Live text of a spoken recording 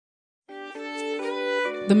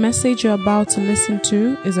The message you're about to listen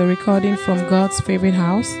to is a recording from God's favorite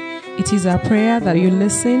house. It is our prayer that you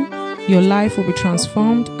listen, your life will be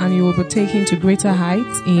transformed, and you will be taken to greater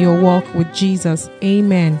heights in your walk with Jesus.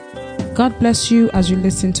 Amen. God bless you as you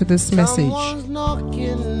listen to this message. Someone's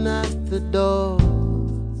knocking at the door. Can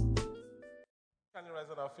you rise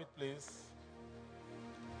on our feet, please?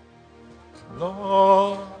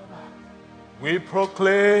 Lord, we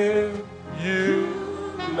proclaim you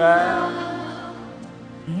now.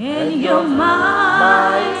 And you're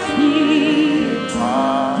mighty,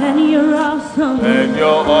 and you're awesome, And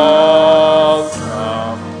your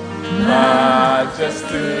awesome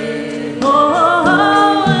majesty. oh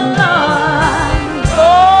Lord,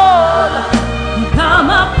 Lord, come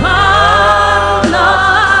upon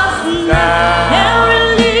us now and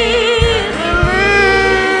release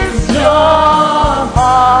your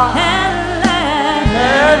heart and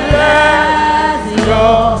and let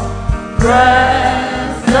your presence.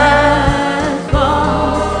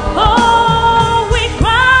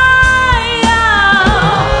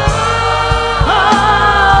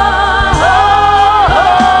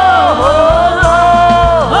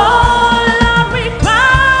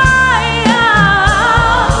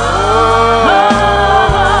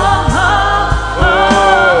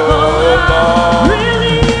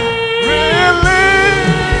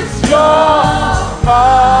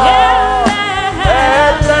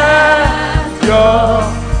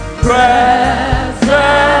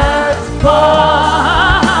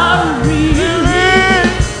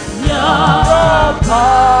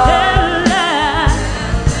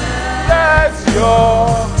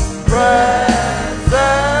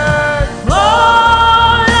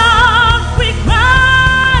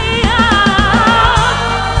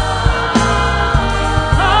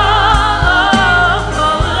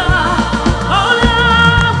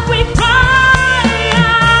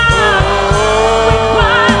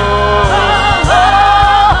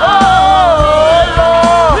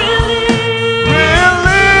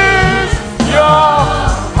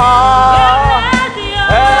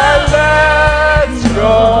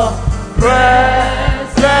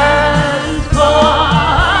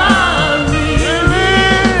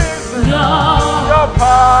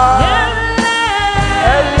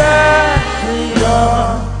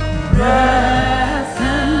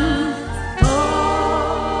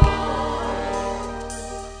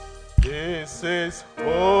 This is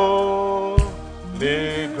holy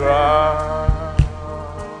ground.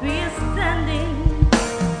 We're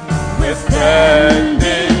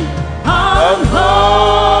standing On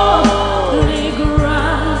holy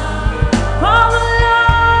ground, for the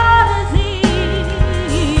Lord is here.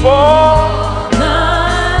 For The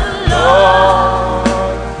Lord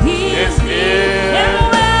He is here, and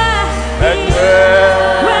and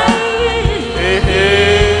where He is,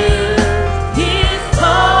 He is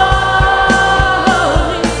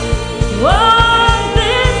holy. Oh,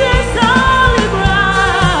 this is holy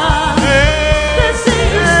ground. This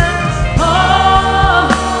is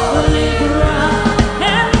holy ground,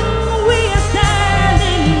 and we are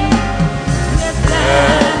standing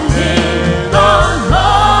on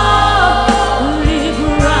holy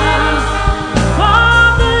ground. For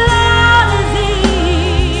the Lord is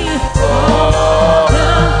here. the Lord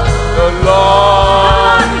The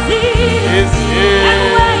Lord is is here,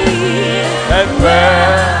 here, and and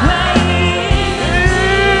where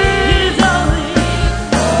He is holy.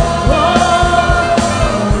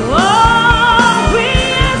 Oh, we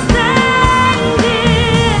are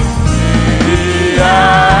standing. He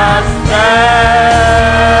has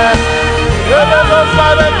met.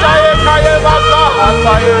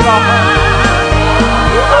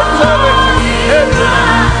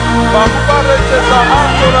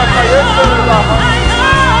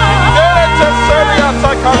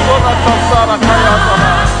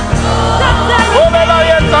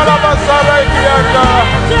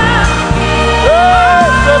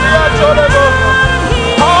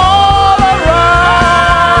 All around,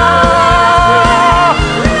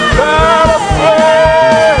 let us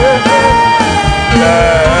pray.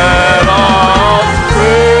 Let us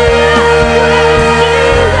pray.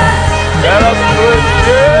 Let us praise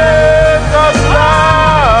Jesus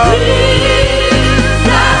now.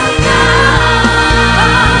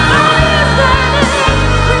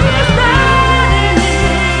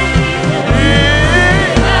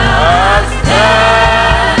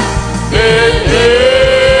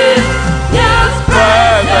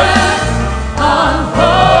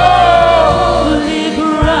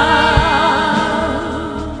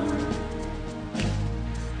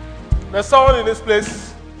 There's someone in this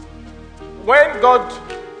place.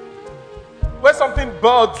 When something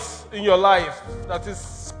buds in your life, that is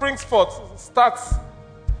springs forth, starts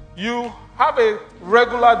you have a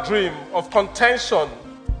regular dream of contention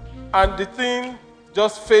and the thing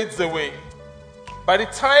just fades away. By the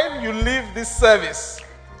time you leave this service,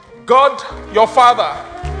 God, your Father,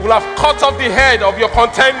 will have cut off the head of your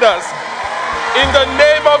contenders in the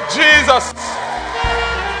name of Jesus.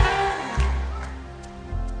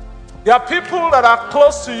 There are people that are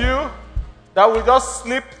close to you that will just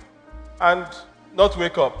sleep and not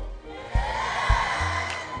wake up.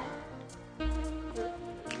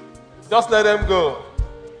 Just let them go.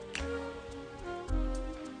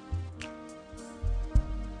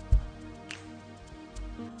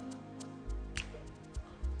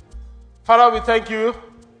 Father, we thank you.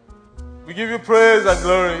 We give you praise and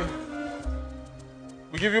glory.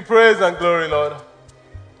 We give you praise and glory, Lord.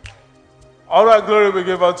 All our glory we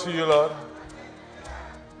give unto you, Lord.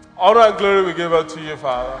 All our glory we give unto you,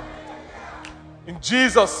 Father. In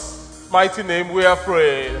Jesus' mighty name we are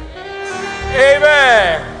prayed.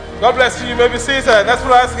 Amen. God bless you. You may be seated. Let's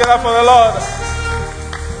put our hands together for the Lord.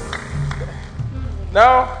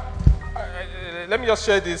 Now, let me just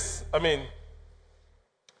share this.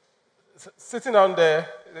 Sitting down there,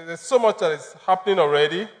 there's so much that is happening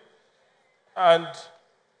already. And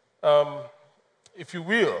if you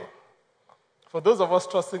will, for those of us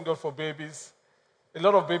trusting God for babies, a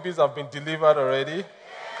lot of babies have been delivered already.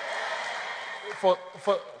 For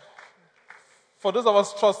those of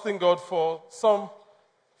us trusting God for some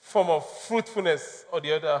form of fruitfulness or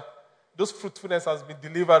the other, those fruitfulness has been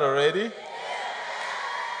delivered already.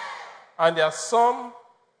 And there are some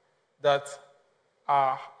that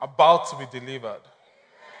are about to be delivered.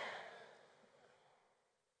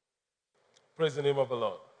 Praise the name of the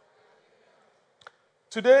Lord.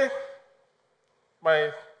 Today,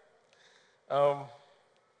 my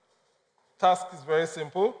task is very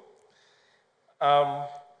simple. I'm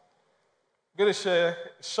going to share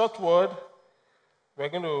a short word. We're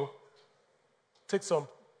going to take some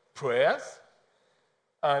prayers,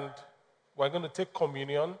 and we're going to take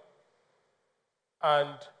communion, and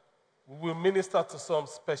we will minister to some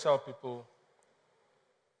special people,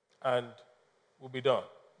 and we'll be done.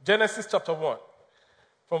 Genesis chapter 1,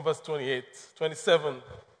 from verse 27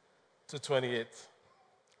 to 28.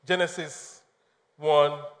 Genesis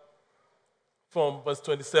 1, from verse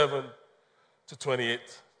 27 to 28.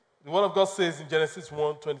 The word of God says in Genesis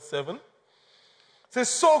 1:27, it says,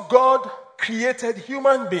 so God created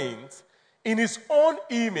human beings in his own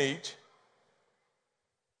image.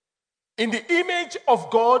 In the image of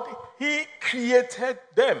God, he created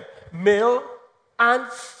them. Male and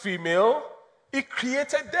female, he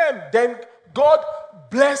created them. Then God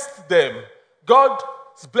blessed them. God's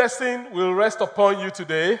blessing will rest upon you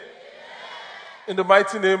today. In the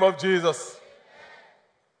mighty name of Jesus.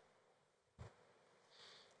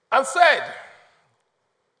 And said,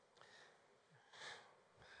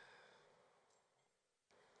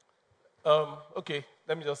 okay,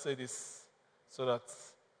 let me just say this so that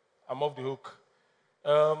I'm off the hook.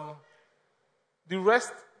 The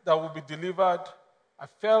rest that will be delivered, I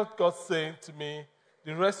felt God saying to me,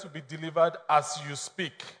 the rest will be delivered as you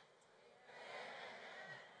speak.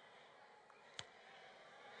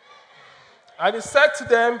 And he said to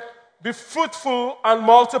them, be fruitful and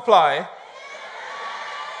multiply.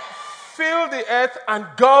 Fill the earth and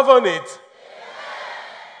govern it.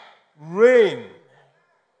 Reign.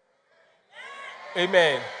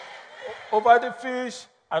 Amen. Over the fish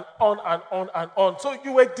and on and on and on. So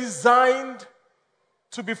you were designed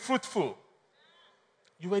to be fruitful.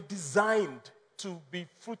 You were designed to be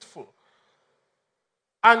fruitful.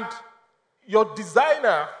 And your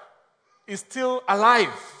designer is still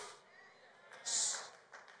alive.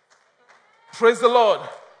 Praise the Lord.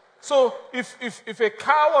 So if a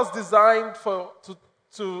car was designed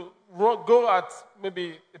to go at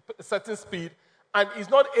maybe a certain speed and is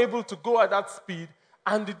not able to go at that speed,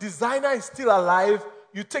 and the designer is still alive,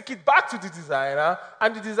 you take it back to the designer,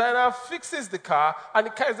 and the designer fixes the car, and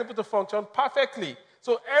the car is able to function perfectly.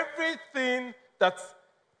 So everything that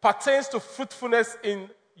pertains to fruitfulness in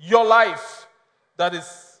your life that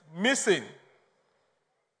is missing,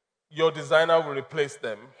 your designer will replace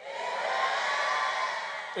them.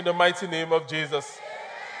 In the mighty name of Jesus.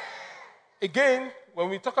 Again, when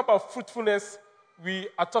we talk about fruitfulness, we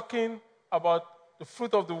are talking about the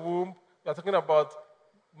fruit of the womb. We are talking about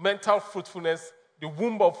mental fruitfulness, the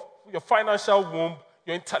womb of your financial womb,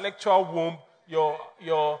 your intellectual womb,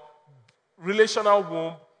 your relational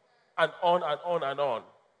womb, and on and on and on.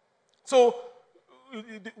 So,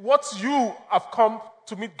 what you have come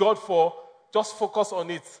to meet God for, just focus on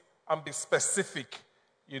it and be specific,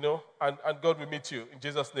 and God will meet you in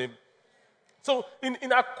Jesus' name. So,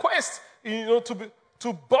 in our quest,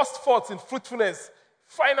 to burst forth in fruitfulness,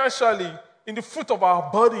 financially, in the fruit of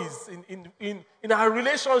our bodies, in our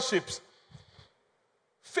relationships.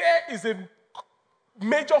 Fear is a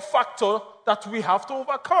major factor that we have to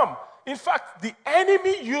overcome. In fact, the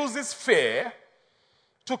enemy uses fear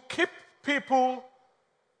to keep people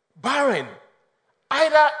barren,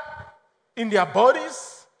 either in their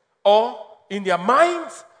bodies or in their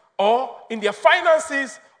minds or in their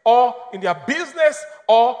finances or in their business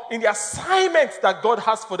or in the assignments that God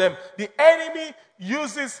has for them. The enemy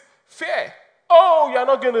uses fear. Oh, you're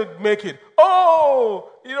not going to make it.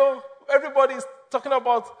 Oh, everybody's talking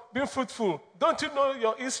about being fruitful. Don't you know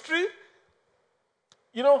your history?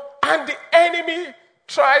 And the enemy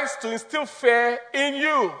tries to instill fear in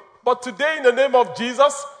you. But today, in the name of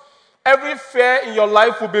Jesus, every fear in your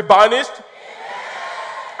life will be banished.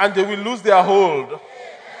 And they will lose their hold.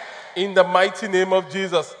 In the mighty name of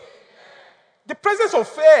Jesus. The presence of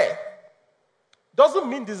fear doesn't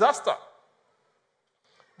mean disaster.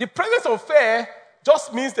 The presence of fear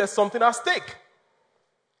just means there's something at stake.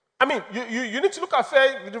 I mean, you need to look at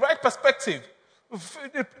fear with the right perspective.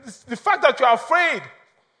 The fact that you're afraid.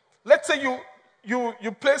 Let's say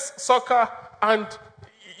you play soccer and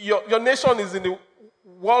your nation is in the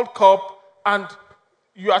World Cup and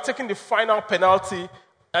you are taking the final penalty,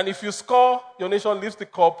 and if you score, your nation lifts the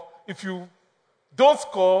cup. If you don't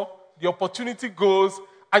score, the opportunity goes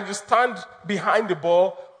and you stand behind the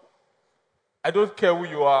ball. I don't care who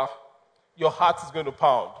you are, your heart is going to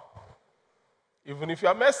pound. Even if you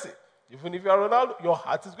are Messi, even if you are Ronaldo, your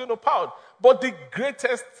heart is going to pound. But the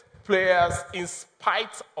greatest players, in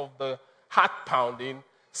spite of the heart pounding,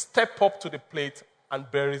 step up to the plate and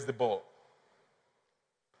buries the ball.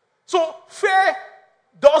 So fear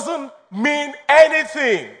doesn't mean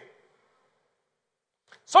anything.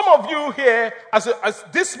 Some of you here, as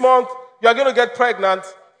this month, you are going to get pregnant,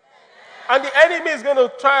 and the enemy is going to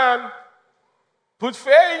try and put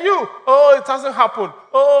fear in you. Oh, it hasn't happened.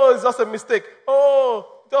 Oh, it's just a mistake. Oh,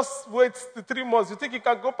 just wait the 3 months. You think you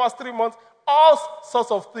can go past 3 months? All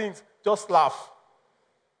sorts of things. Just laugh.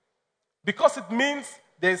 Because it means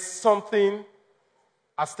there's something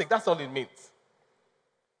at stake. That's all it means.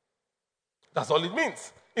 That's all it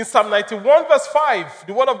means. In Psalm 91 verse 5,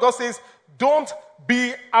 the word of God says, don't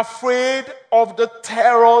be afraid of the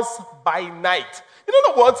terrors by night. In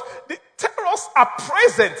other words, the terrors are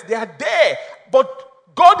present. They are there. But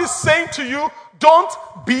God is saying to you, don't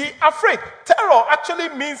be afraid. Terror actually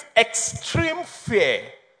means extreme fear.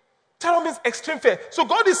 Terror means extreme fear. So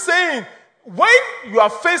God is saying, when you are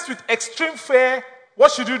faced with extreme fear,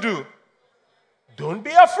 what should you do? Don't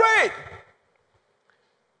be afraid.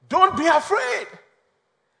 Don't be afraid.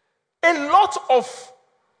 A lot of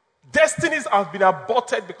destinies have been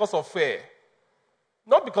aborted because of fear.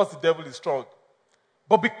 Not because the devil is strong,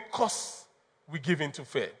 but because we give in to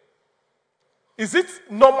fear. Is it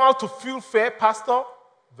normal to feel fear, Pastor?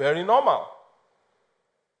 Very normal.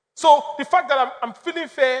 So the fact that I'm feeling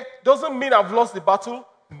fear doesn't mean I've lost the battle.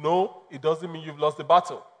 No, it doesn't mean you've lost the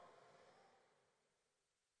battle.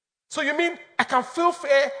 So you mean I can feel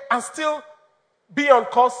fear and still be on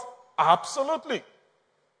course? Absolutely.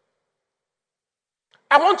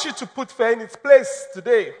 I want you to put fear in its place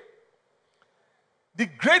today. The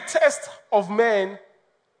greatest of men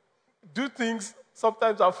do things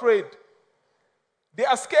sometimes afraid. They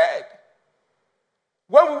are scared.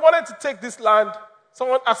 When we wanted to take this land,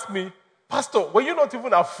 someone asked me, Pastor, were you not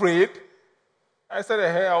even afraid? I said,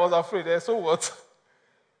 hey, I was afraid. So what?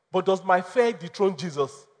 But does my fear dethrone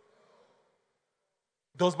Jesus?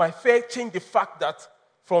 Does my fear change the fact that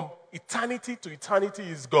from eternity to eternity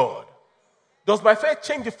is God? Does my faith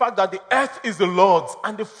change the fact that the earth is the Lord's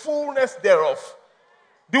and the fullness thereof?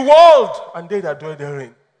 The world and they that dwell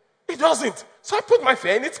therein. It doesn't. So I put my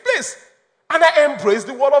faith in its place. And I embrace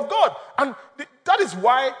the word of God. And that is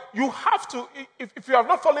why you have to, if you have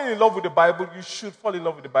not fallen in love with the Bible, you should fall in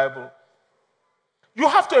love with the Bible. You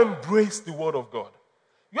have to embrace the word of God.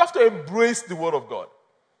 You have to embrace the word of God.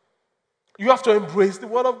 You have to embrace the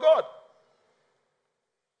word of God.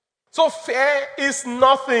 So fear is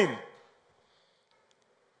nothing.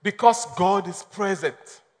 Because God is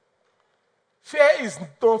present. Fear is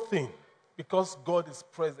nothing because God is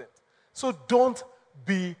present. So don't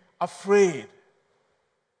be afraid.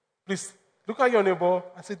 Please look at your neighbor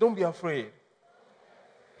and say, don't be afraid.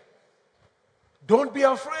 Don't be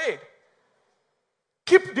afraid.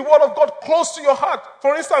 Keep the word of God close to your heart.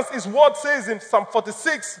 For instance, his word says in Psalm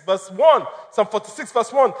 46 verse 1, Psalm 46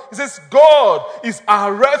 verse 1, it says, God is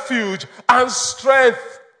our refuge and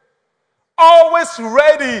strength, always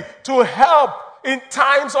ready to help in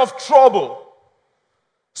times of trouble.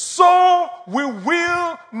 So we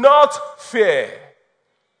will not fear.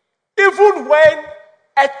 Even when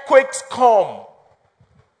earthquakes come,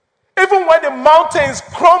 even when the mountains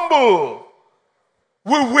crumble,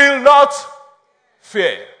 we will not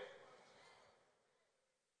fear.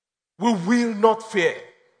 We will not fear.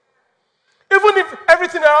 Even if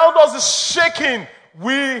everything around us is shaking,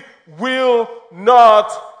 we will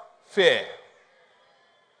not fear.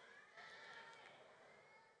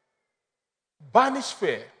 Banish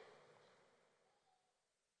fear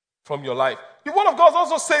from your life. The word of God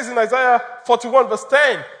also says in Isaiah 41 verse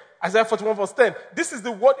 10, Isaiah 41 verse 10, this is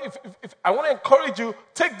the word, if I want to encourage you,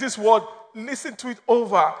 take this word, listen to it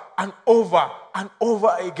over and over and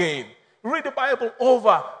over again. Read the Bible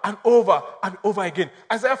over and over and over again.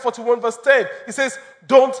 Isaiah 41 verse 10, it says,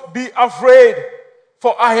 don't be afraid,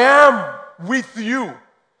 for I am with you.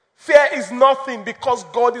 Fear is nothing because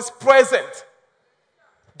God is present.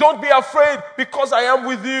 Don't be afraid because I am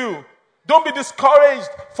with you. Don't be discouraged,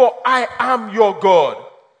 for I am your God.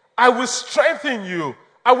 I will strengthen you.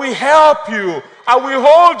 I will help you. I will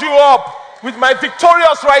hold you up with my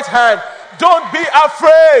victorious right hand. Don't be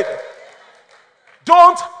afraid.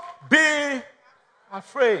 Don't be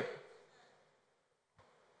afraid.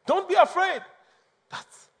 Don't be afraid.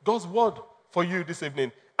 That's God's word for you this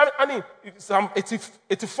evening. I mean, Psalm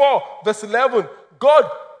 84, verse 11, God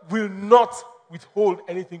will not withhold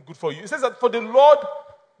anything good for you. It says that for the Lord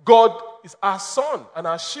God is our sun and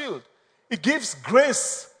our shield. He gives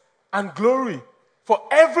grace and glory for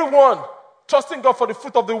everyone trusting God for the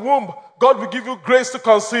fruit of the womb. God will give you grace to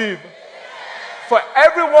conceive. For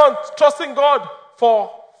everyone trusting God for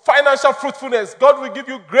financial fruitfulness, God will give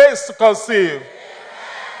you grace to conceive.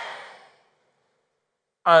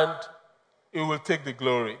 And He will take the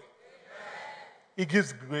glory. He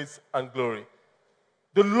gives grace and glory.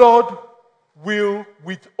 The Lord will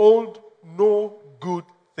withhold no good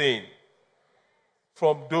thing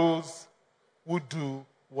from those who do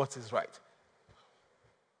what is right.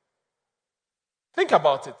 Think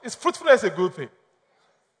about it. Is fruitfulness a good thing?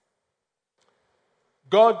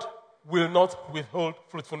 God will not withhold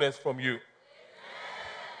fruitfulness from you.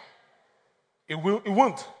 It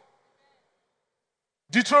won't.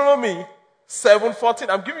 Deuteronomy 7:14.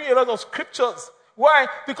 I'm giving you a lot of scriptures. Why?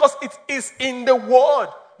 Because it is in the word.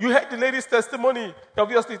 You heard the lady's testimony.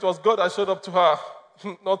 Obviously, it was God that showed up to her.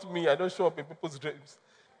 Not me. I don't show up in people's dreams.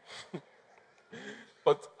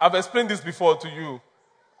 But I've explained this before to you.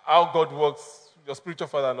 How God works, your spiritual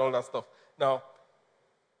father and all that stuff. Now,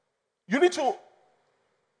 you need to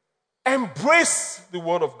embrace the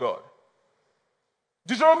word of God.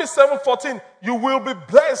 Deuteronomy 7:14, you will be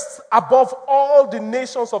blessed above all the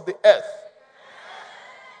nations of the earth.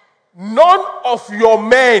 None of your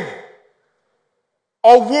men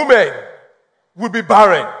or women will be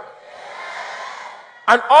barren.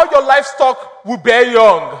 And all your livestock will bear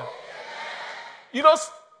young. You know,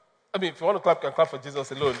 I mean, if you want to clap, you can clap for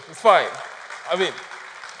Jesus alone. It's fine. I mean,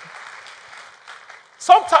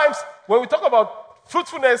 sometimes when we talk about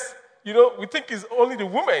fruitfulness, you know, we think it's only the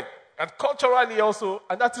women. And culturally also,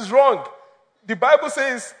 and that is wrong. The Bible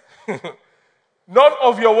says, none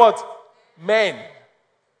of your what? Men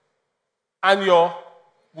and your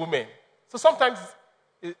women. So sometimes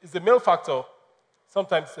it's the male factor,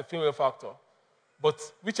 sometimes it's the female factor. But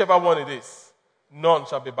whichever one it is, none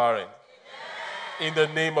shall be barren. In the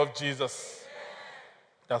name of Jesus.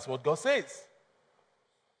 That's what God says.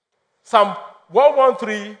 Psalm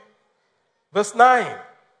 113, verse 9.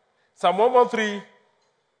 Psalm 113,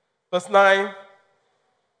 verse 9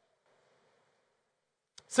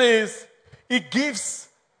 says, He gives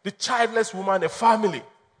the childless woman a family,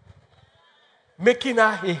 making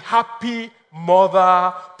her a happy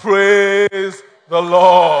mother. Praise the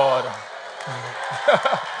Lord.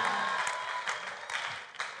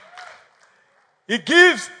 He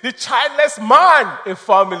gives the childless man a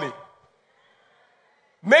family,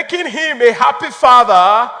 making him a happy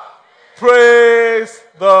father. Praise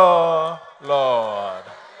the Lord.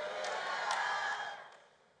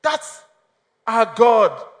 That's our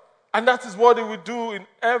God. And that is what He will do in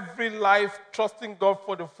every life, trusting God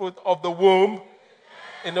for the fruit of the womb.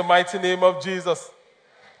 In the mighty name of Jesus.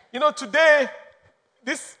 You know, today,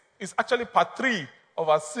 this is actually part 3 of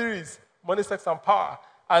our series, Money, Sex, and Power.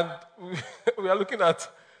 And we are looking at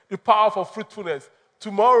the power for fruitfulness.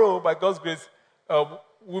 Tomorrow, by God's grace,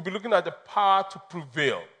 we'll be looking at the power to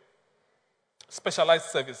prevail. Specialized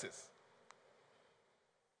services.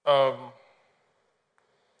 And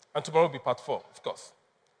tomorrow will be part 4, of course.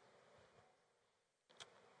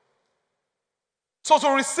 So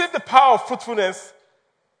to receive the power of fruitfulness,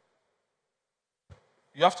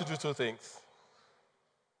 you have to do 2 things.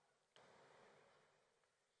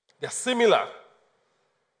 They're similar.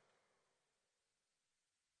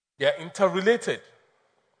 They're interrelated.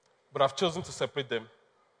 but I've chosen to separate them.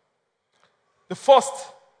 The first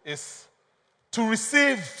is to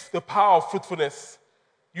receive the power of fruitfulness,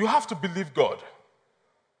 you have to believe God.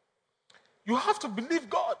 You have to believe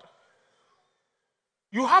God.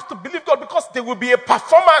 You have to believe God because there will be a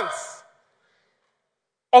performance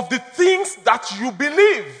of the things that you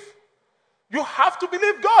believe. You have to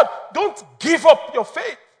believe God. Don't give up your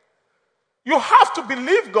faith. You have to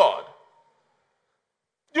believe God.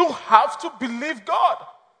 You have to believe God.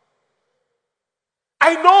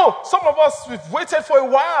 I know some of us, we've waited for a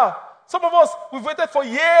while. Some of us, we've waited for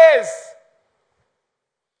years.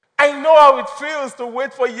 I know how it feels to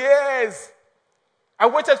wait for years. I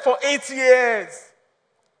waited for 8 years.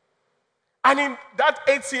 And in that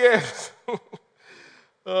 8 years,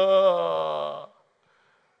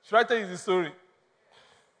 should I tell you the story?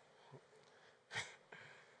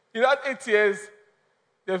 In that 8 years,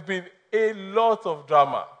 there have been a lot of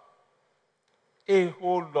drama. A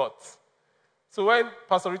whole lot. So when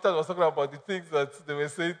Pastor Richard was talking about the things that they were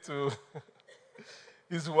saying to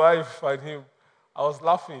his wife and him, I was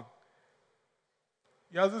laughing.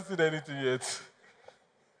 He hasn't seen anything yet.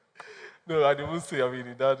 No, I didn't say,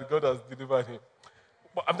 that God has delivered him.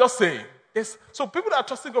 But I'm just saying, yes. So people that are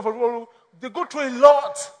trusting God for tomorrow, they go through a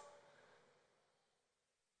lot.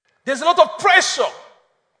 There's a lot of pressure.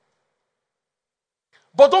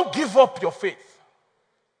 But don't give up your faith.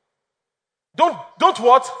 Don't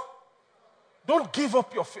what? Don't give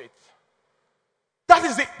up your faith. That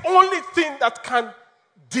is the only thing that can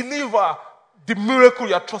deliver the miracle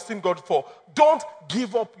you are trusting God for. Don't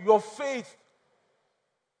give up your faith.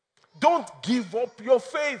 Don't give up your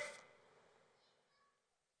faith.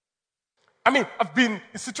 I've been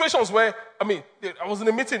in situations where, I was in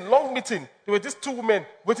a meeting, long meeting. There were these two women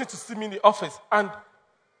waiting to see me in the office. And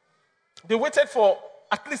they waited for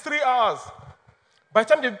at least 3 hours. By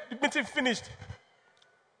the time the meeting finished,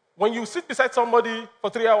 when you sit beside somebody for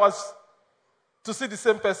 3 hours to see the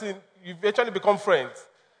same person, you eventually become friends.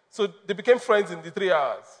 So they became friends in the 3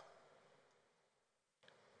 hours.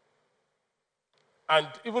 And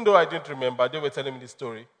even though I didn't remember, they were telling me the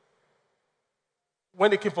story. When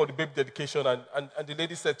they came for the baby dedication, and the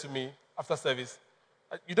lady said to me after service,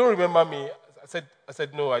 "You don't remember me?" I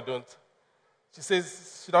said, "No, I don't." She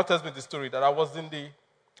now tells me the story that I was in the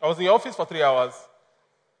office for 3 hours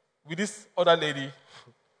with this other lady.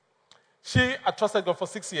 She had trusted God for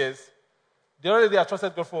 6 years. The other lady had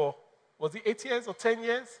trusted God for, was it 8 years or 10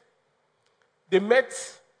 years? They met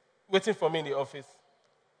waiting for me in the office.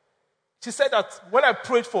 She said that when I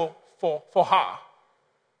prayed for her,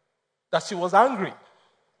 that she was angry.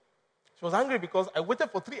 She was angry because I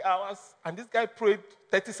waited for 3 hours and this guy prayed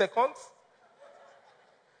 30 seconds.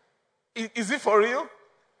 Is it for real?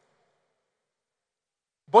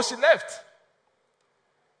 But she left.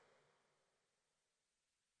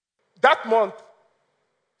 That month,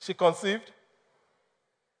 she conceived.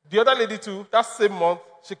 The other lady too, that same month,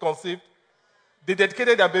 she conceived. They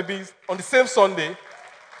dedicated their babies on the same Sunday.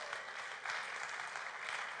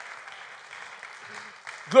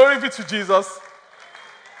 Glory be to Jesus.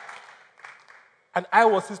 And I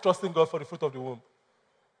was still trusting God for the fruit of the womb.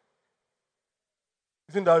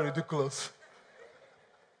 Isn't that ridiculous?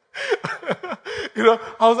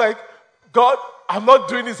 I was like, God, I'm not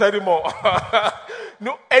doing this anymore.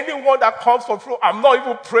 No, anyone that comes from fruit, I'm not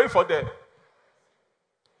even praying for them.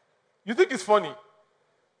 You think it's funny?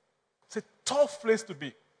 It's a tough place to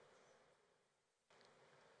be.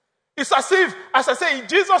 It's as if, as I say, in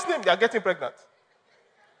Jesus' name, they are getting pregnant.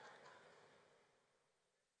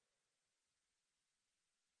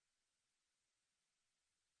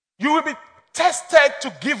 You will be tested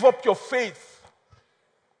to give up your faith.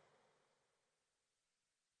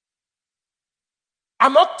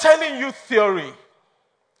 I'm not telling you theory.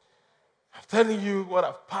 I'm telling you what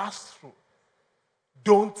I've passed through.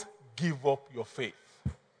 Don't give up your faith.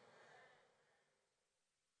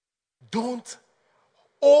 Don't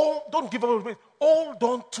give up your faith. Hold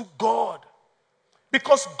on to God.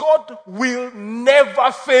 Because God will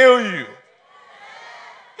never fail you.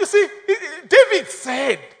 You see, David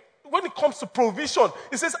said, when it comes to provision,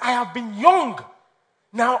 he says, I have been young,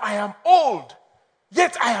 now I am old,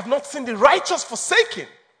 yet I have not seen the righteous forsaken,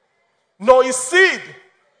 nor his seed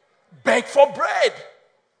beg for bread.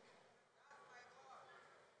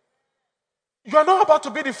 You are not about to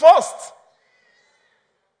be the first.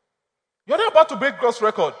 You are not about to break God's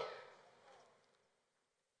record.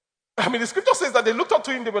 The scripture says that they looked up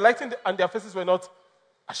to him, they were lightened, and their faces were not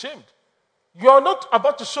ashamed. You are not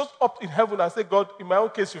about to show up in heaven and say, God, in my own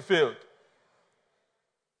case, you failed.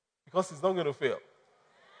 Because he's not going to fail.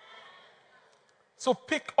 So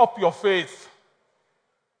pick up your faith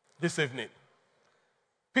this evening.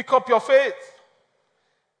 Pick up your faith.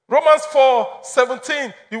 Romans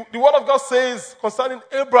 4:17, the word of God says concerning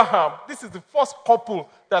Abraham, this is the first couple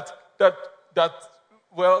that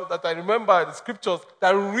I remember in the scriptures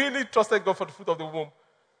that really trusted God for the fruit of the womb.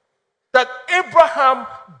 That Abraham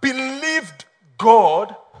believed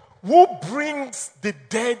God who brings the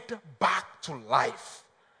dead back to life.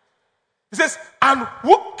 He says, and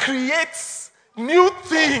who creates new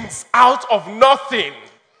things out of nothing.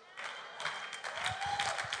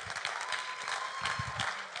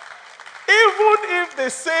 Even if they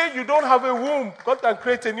say you don't have a womb, God can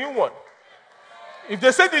create a new one. If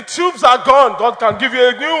they say the tubes are gone, God can give you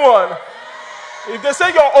a new one. If they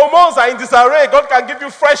say your hormones are in disarray, God can give you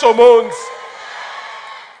fresh hormones.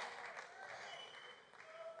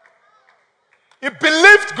 He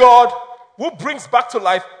believed God who brings back to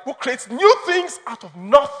life, who creates new things out of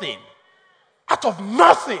nothing. Out of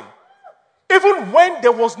nothing. Even when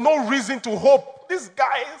there was no reason to hope, this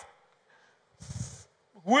guy,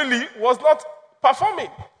 Willie, was not performing.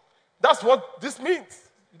 That's what this means.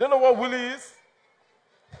 You don't know what Willie is?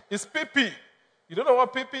 It's pee-pee. You don't know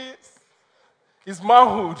what pee-pee is? It's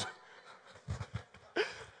manhood.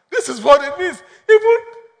 This is what it means. Even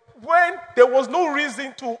when there was no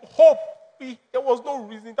reason to hope, there was no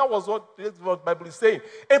reason. That's what the Bible is saying.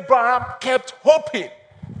 Abraham kept hoping,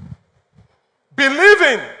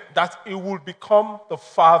 believing that he would become the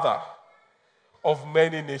father of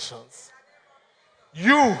many nations.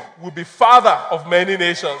 You will be father of many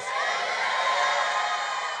nations.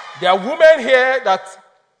 There are women here that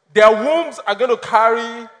their wombs are going to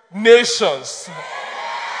carry nations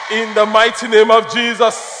in the mighty name of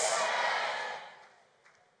Jesus.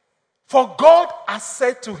 For God has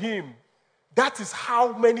said to him, that is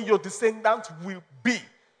how many your descendants will be.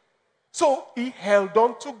 So he held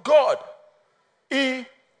on to God. He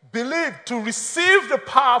believed to receive the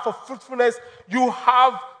power for fruitfulness, you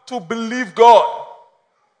have to believe God.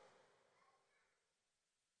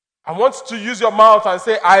 I want you to use your mouth and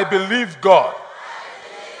say, I believe God.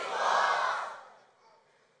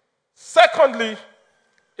 Secondly,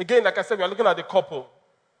 again, like I said, we are looking at the couple.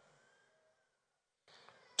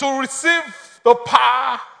 To receive the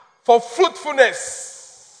power for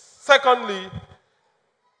fruitfulness. Secondly,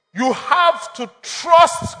 you have to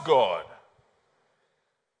trust God.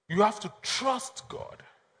 You have to trust God.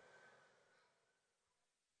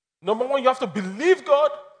 Number one, you have to believe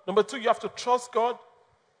God. Number two, you have to trust God.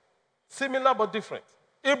 Similar but different.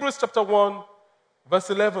 Hebrews chapter 1, verse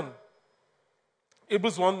 11.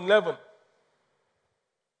 Hebrews 1:11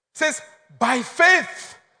 says, by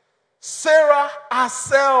faith, Sarah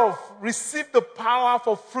herself received the power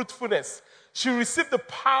for fruitfulness. She received the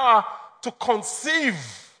power to conceive.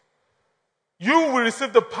 You will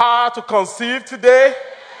receive the power to conceive today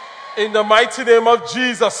in the mighty name of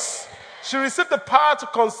Jesus. She received the power to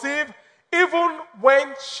conceive even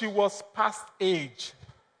when she was past age.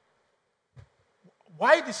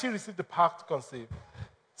 Why did she receive the power to conceive?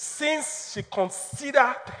 Since she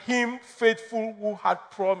considered him faithful who had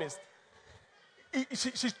promised.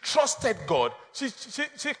 She trusted God. She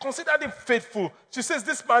considered him faithful. She says,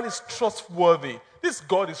 this man is trustworthy. This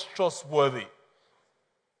God is trustworthy.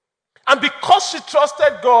 And because she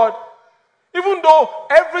trusted God, even though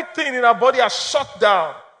everything in her body has shut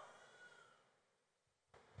down,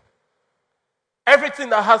 everything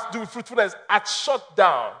that has to do with fruitfulness had shut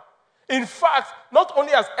down. In fact, not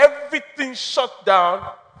only has everything shut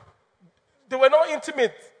down, they were not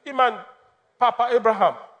intimate, him and Papa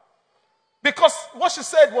Abraham. Because what she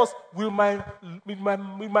said was, will my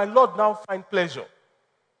Lord now find pleasure?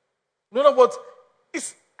 In other words,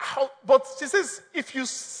 but she says, if you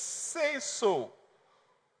say so,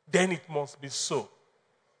 then it must be so.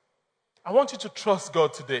 I want you to trust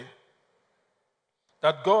God today.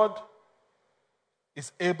 That God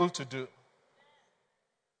is able to do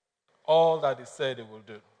all that he said he will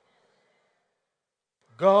do.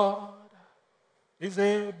 God is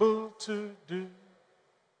able to do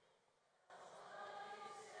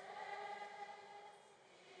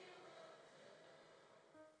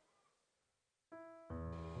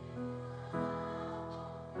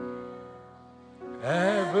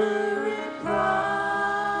every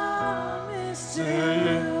promise to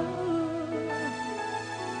you.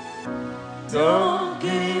 Don't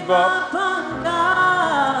give up on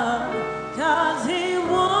God, 'cause he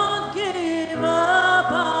won't give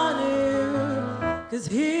up on you, 'cause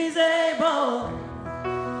he's able.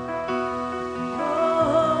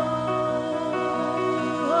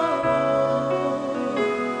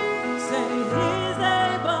 Say he's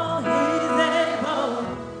able, he's able.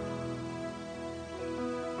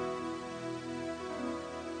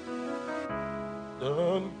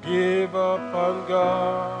 Don't give up on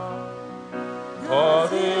God, for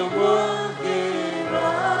they won't give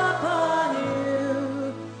up. upon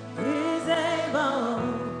you. He's able.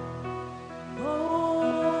 Oh,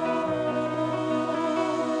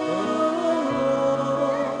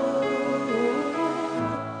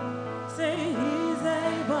 say he's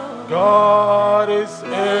able. God is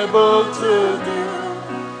able to do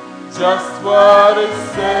just what He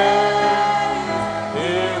says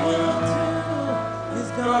He will do.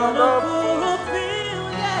 He's gonna fulfill,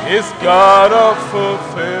 yeah, He's gonna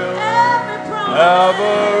fulfill every promise.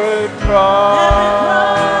 every promise.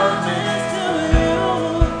 To you.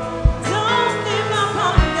 Don't give up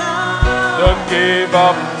on God. Don't give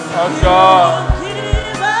up on God. Don't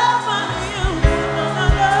give up on you. No, no,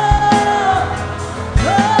 no.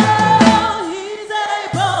 Oh, he's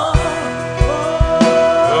able.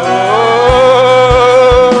 Oh,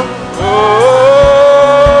 oh,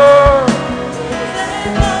 He's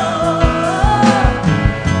able.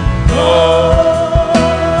 oh,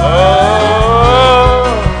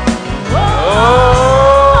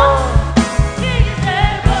 He's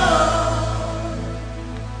able.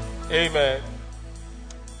 Amen.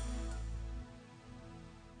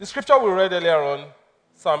 The scripture we read earlier on,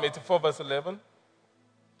 Psalm 84, verse 11,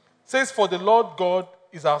 says, "For the Lord God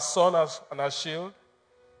is our sun and our shield."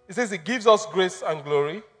 It says, "He gives us grace and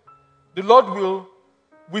glory. The Lord will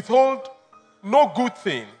withhold no good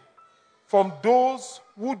thing from those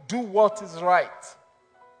who do what is right."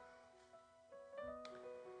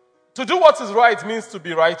 To do what is right means to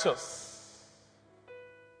be righteous.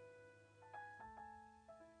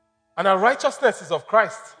 And our righteousness is of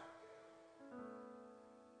Christ.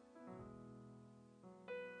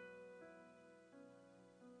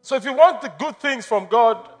 So if you want the good things from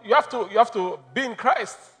God, you have to be in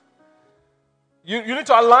Christ. You need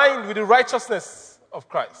to align with the righteousness of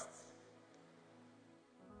Christ.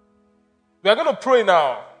 We are going to pray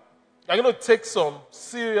now. We are going to take some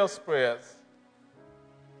serious prayers.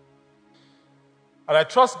 And I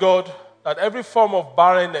trust God that every form of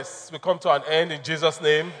barrenness will come to an end in Jesus'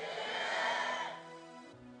 name.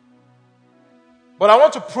 But I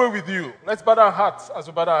want to pray with you. Let's bow our hearts as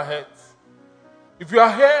we bow our heads. If you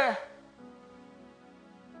are here,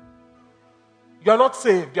 you are not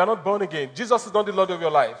saved, you are not born again. Jesus is not the Lord of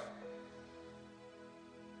your life.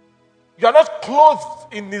 You are not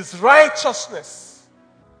clothed in His righteousness.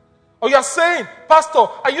 Or you are saying, "Pastor,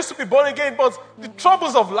 I used to be born again, but the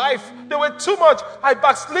troubles of life, they were too much. I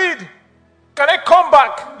backslid. Can I come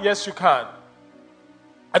back?" Yes, you can.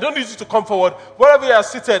 I don't need you to come forward. Wherever you are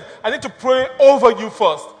seated, I need to pray over you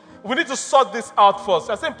first. We need to sort this out first.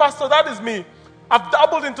 I'm saying, "Pastor, that is me. I've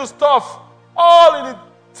dabbled into stuff, all in the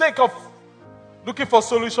sake of looking for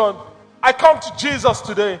solution. I come to Jesus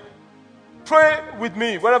today." Pray with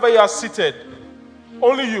me wherever you are seated.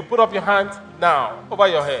 Only you. Put up your hand now over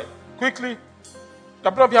your head. Quickly.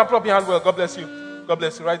 Put up your hand well. God bless you. God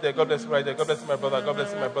bless you right there. God bless you right there. God bless you, my brother. God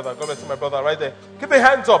bless you, my brother. God bless you, my brother, right there. Keep the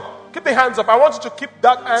hands up. Keep the hands up. I want you to keep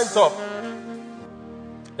that hands up.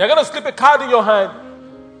 You're going to slip a card in your hand.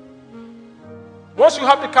 Once you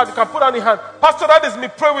have the card, you can put on the hand. "Pastor, that is me.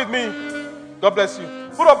 Pray with me." God bless you.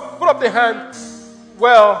 Put up the hand.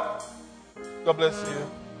 Well, God bless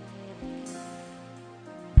you.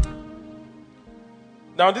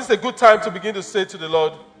 Now, this is a good time to begin to say to the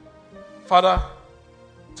Lord, "Father,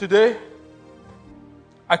 today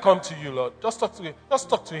I come to you, Lord." Just talk to Him. Just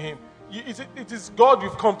talk to Him. It is God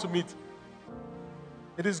you've come to meet.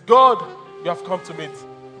 It is God you have come to meet.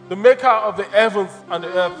 The maker of the heavens and the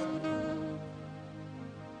earth.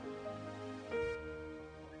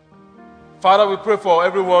 Father, we pray for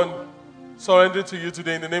everyone surrendering to you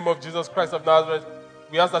today in the name of Jesus Christ of Nazareth.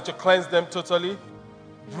 We ask that you cleanse them totally.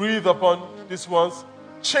 Breathe upon these ones.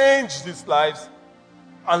 Change these lives.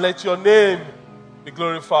 And let your name be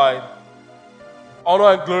glorified. Honor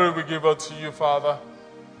and glory we give unto you, Father.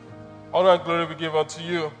 Honor and glory we give unto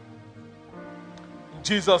you. In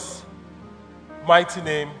Jesus' mighty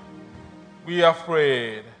name, we have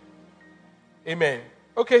prayed. Amen.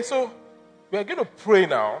 Okay, so we are going to pray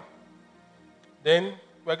now. Then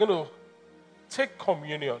we're going to take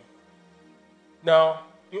communion. Now,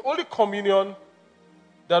 the only communion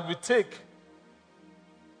that we take,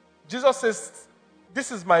 Jesus says,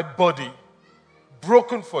 "This is my body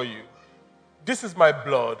broken for you. This is my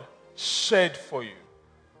blood shed for you."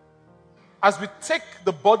 As we take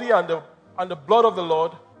the body and the blood of the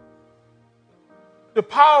Lord, the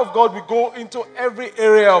power of God will go into every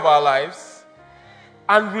area of our lives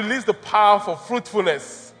and release the power for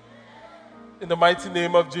fruitfulness. In the mighty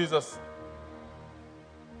name of Jesus.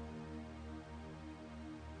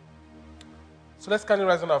 So let's kindly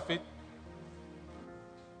rise on our feet.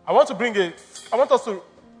 I want them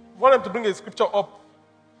to bring a scripture up.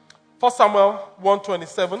 1 Samuel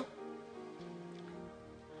 1:27.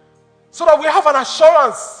 So that we have an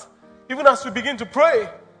assurance even as we begin to pray.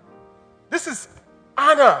 This is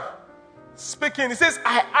Anna speaking. He says,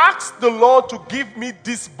 I asked the Lord to give me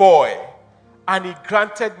this boy, and he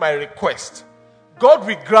granted my request. God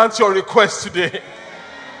will grant your request today.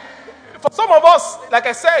 For some of us, like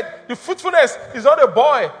I said, the fruitfulness is not a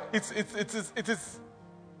boy. It is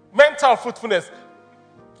mental fruitfulness.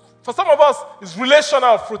 For some of us, it's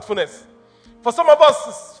relational fruitfulness. For some of us,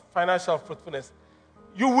 it's financial fruitfulness.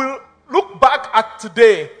 You will look back at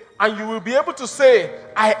today and you will be able to say,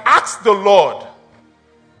 I asked the Lord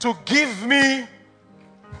to give me,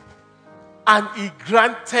 and he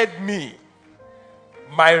granted me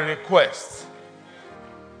my request.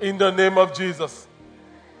 In the name of Jesus.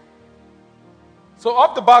 So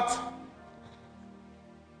off the bat,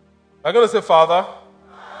 I'm going to say, Father,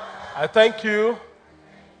 I thank you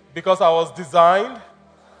because I was designed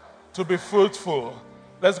to be fruitful.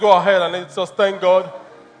 Let's go ahead and let's just thank God.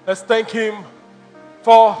 Let's thank him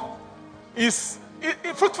for his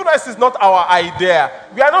fruitfulness is not our idea.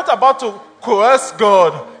 We are not about to coerce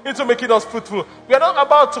God into making us fruitful. We are not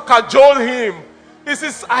about to cajole him. It's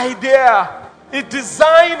his idea. He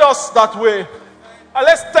designed us that way. And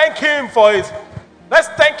let's thank him for it. Let's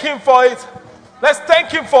thank him for it. Let's thank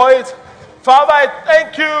him for it. Father, I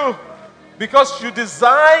thank you because you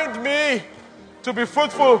designed me to be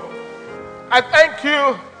fruitful. I thank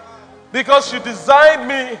you because you designed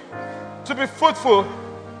me to be fruitful.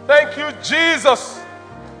 Thank you, Jesus.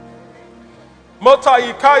 Oh,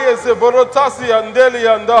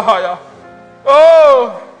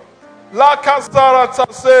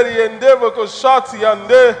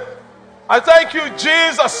 I thank you,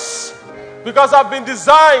 Jesus, because I've been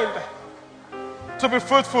designed to be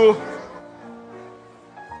fruitful.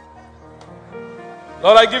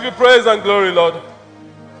 Lord, I give you praise and glory, Lord.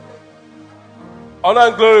 Honor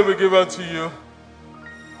and glory we give unto you.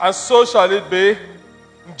 And so shall it be.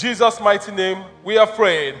 In Jesus' mighty name, we are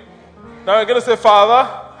prayed. Now we're going to say, Father,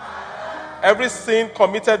 every sin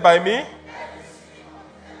committed by me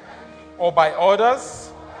or by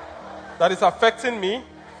others that is affecting me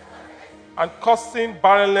and causing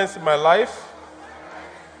barrenness in my life,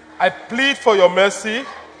 I plead for your mercy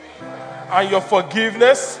and your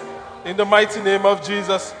forgiveness in the mighty name of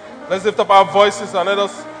Jesus. Let's lift up our voices and let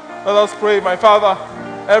us pray. My Father,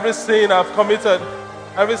 every sin I've committed,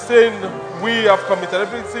 every sin we have committed,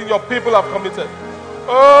 every sin your people have committed,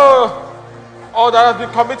 all that has been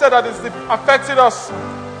committed that is affecting us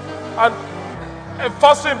and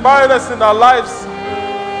fostering barrenness in our lives,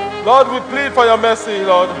 Lord, we plead for your mercy,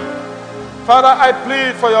 Lord. Father, I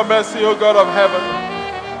plead for your mercy, O God of heaven.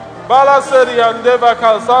 Bala seri andeva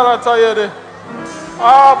kalsara tayede.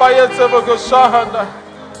 Bayetse boko shahanda.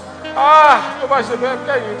 Tó bá ṣe bẹ́ẹ̀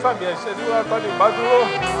kẹ́yìn fàmì ẹ̀ṣẹ̀ ní wọ́n tán ní ìbádúró.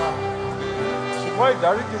 Ṣùgbọ́n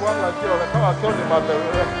ìdáríjì wà láti ọ̀rẹ́ káwà kí ó lè máa bẹ̀rù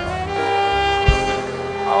rẹ̀.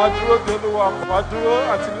 Àwa dúró de Olúwa, àwa dúró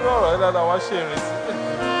àti nínú ọ̀rọ̀ yẹn dáadáa wá ṣe ìrètí.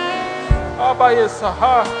 Báyé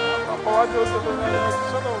sàhá, àwa dúró de Olúwa yẹn ti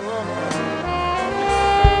sọ́nà òun náà.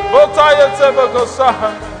 Bótáyé tẹ́ boko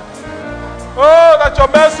shahanda. Oh, that your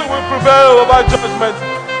mercy will prevail over judgment.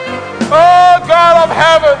 Oh, God of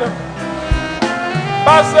heaven.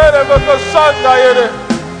 Basere boko shanda yere.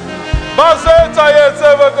 Baseta yete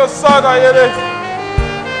boko sana yere.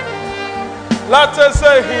 Late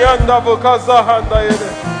se hianda boko zahanda yere.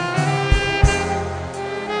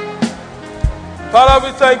 Father,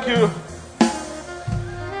 we thank you.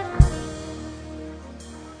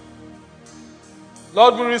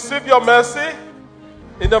 Lord, we receive your mercy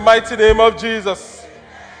in the mighty name of Jesus.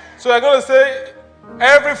 So we're going to say,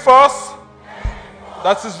 every force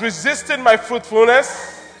that is resisting my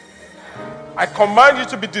fruitfulness, I command you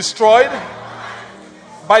to be destroyed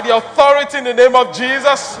by the authority in the name of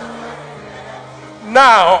Jesus.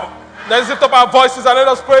 Now, let's lift up our voices and let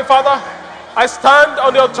us pray. Father, I stand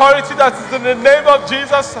on the authority that is in the name of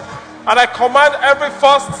Jesus, and I command every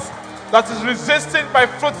force that is resisting my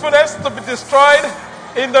fruitfulness to be destroyed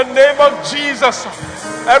in the name of Jesus.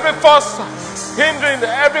 Every force hindering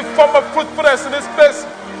every form of fruitfulness in this place,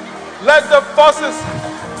 let the forces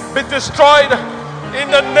be destroyed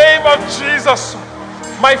in the name of Jesus.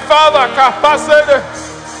 My Father,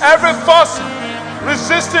 every force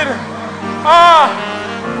resisting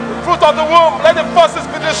the fruit of the womb, let the forces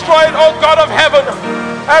be destroyed, oh God of heaven.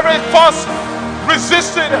 Every force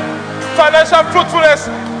resisting financial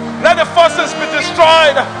fruitfulness, let the forces be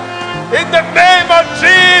destroyed in the name of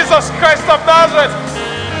Jesus Christ of Nazareth.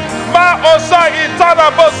 Ma osa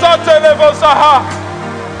itana bosate levosaha.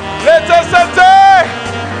 Letesete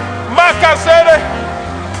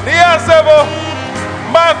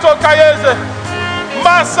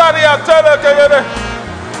Masaria Telekere.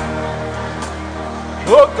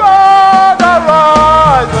 Oh God,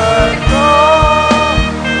 arise and come.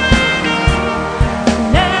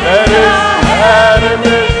 Let his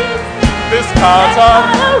enemies be scattered.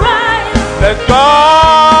 Let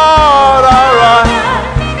God arise.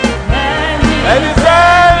 Let his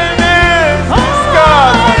enemies be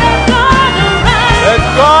scattered. Let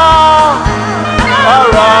God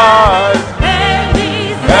arise.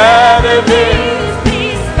 Enemies be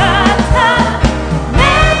scattered.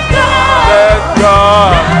 Let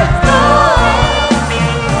God.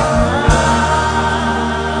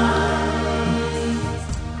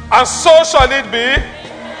 And so shall it be.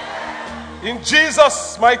 In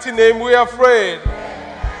Jesus' mighty name we are prayed.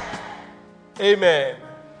 Amen.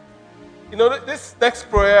 You know, this next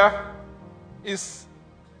prayer is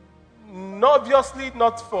obviously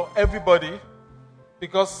not for everybody,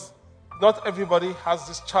 because not everybody has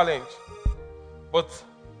this challenge. But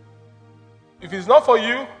if it's not for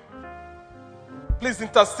you, please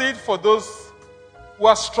intercede for those who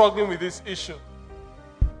are struggling with this issue.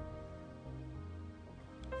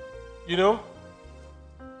 You know?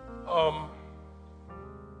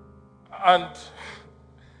 And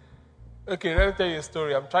okay, let me tell you a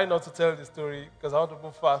story. I'm trying not to tell the story because I want to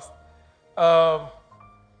move fast. There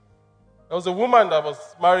was a woman that was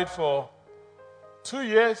married for 2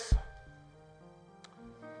 years,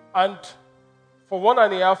 and for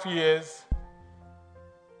 1.5 years,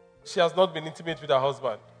 she has not been intimate with her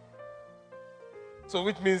husband. So,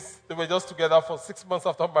 which means they were just together for 6 months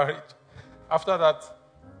after marriage. After that,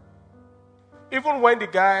 even when the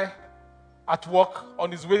guy at work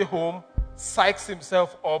on his way home psychs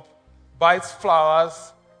himself up, buys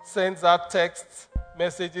flowers, sends her texts,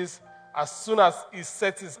 messages, as soon as he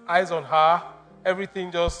sets his eyes on her,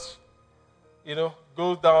 everything just,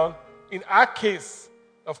 goes down. In our case,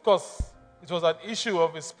 of course, it was an issue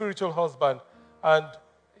of a spiritual husband, and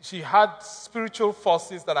she had spiritual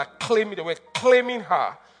forces that were claiming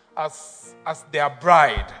her as their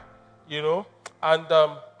bride, and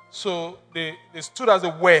so they stood as a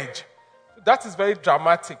wedge. That is very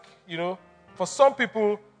dramatic, For some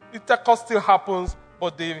people, intercourse still happens,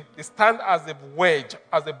 but they stand as a wedge,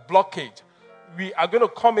 as a blockage. We are going to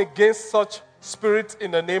come against such spirits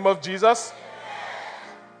in the name of Jesus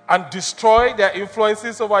and destroy their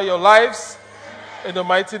influences over your lives in the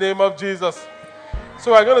mighty name of Jesus.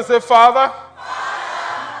 So we're going to say, Father,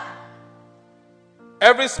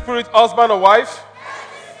 every spirit, husband or wife,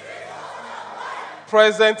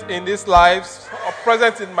 present in these lives, or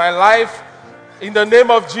present in my life, in the name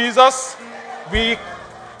of Jesus, we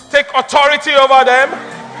take authority over them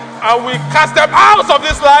and we cast them out of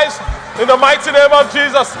these lives in the mighty name of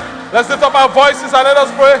Jesus. Let's lift up our voices and let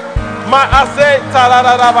us pray. Maase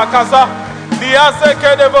talarabakasa, diase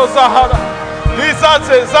kedebo zahara,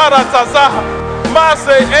 lisate zaratazaha,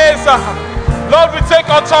 maase esa. Lord, we take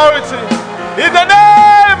authority in the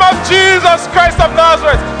name of Jesus Christ of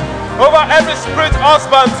Nazareth over every spirit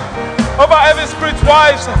husband, over every spirit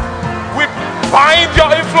wives. We bind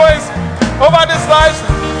your influence over these lives,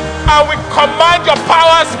 and we command your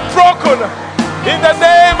powers broken in the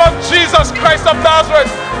name of Jesus Christ of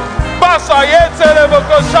Nazareth. Basa yetele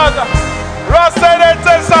bokoshada,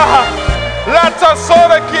 raserete saha, lata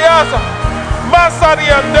sore kiasa, masari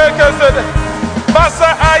andekesede,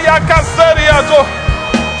 basa ayakaseri ato,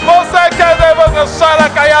 mose kede bokoshara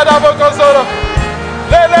kayada bokosoro,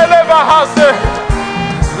 lelele bahase,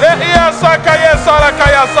 le iasa kayesara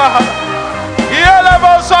kayasaha, yele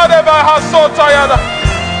boshade bahasota yada.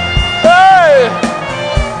 Hey!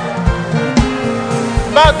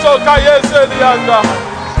 Mato kayese lianda.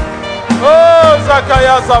 Oh,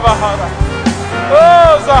 Zakaya Zavahara.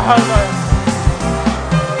 Oh, Zahana.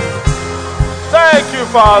 Thank you,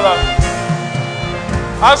 Father.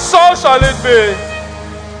 And so shall it be.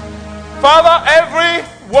 Father,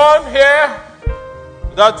 everyone here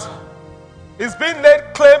that is being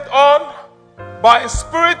laid claim on by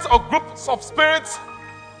spirits or groups of spirits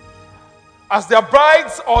as their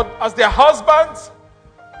brides or as their husbands,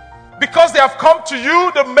 because they have come to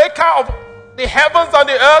you, the maker of the heavens and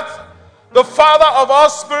the earth, the Father of all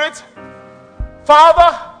spirits.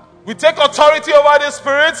 Father, we take authority over these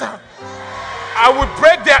spirits and we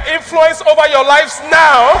break their influence over your lives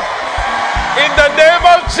now in the name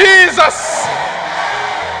of Jesus.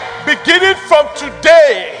 Beginning from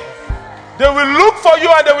today, they will look for you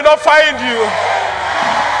and they will not find you.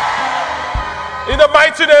 In the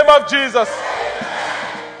mighty name of Jesus.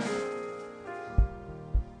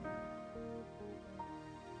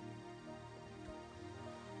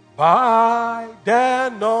 By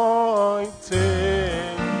the anointing,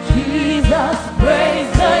 Jesus,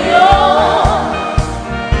 praise the Lord.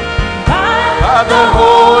 and the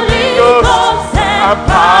Holy Ghost and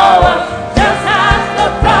power. just as the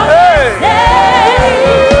prophet Hey.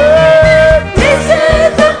 said. This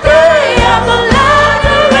is the day of the Lord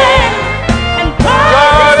reign, and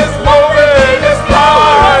God is moving His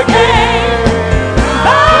power again.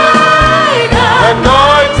 by the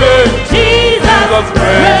Anointed Jesus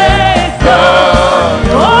praise God.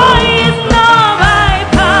 Oh, it's not by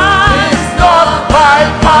power, not by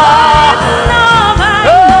power. not by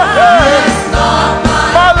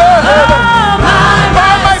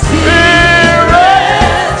By my Spirit,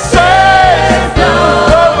 says the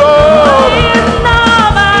Lord. it's not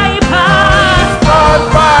by power, Not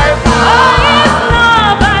by power. it's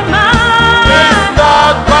not by might, It's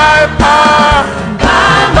not by power.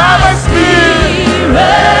 By my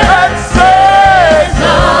Spirit, says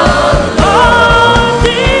the oh,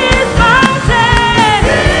 this mountain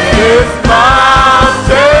This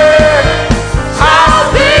mountain has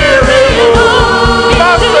been removed.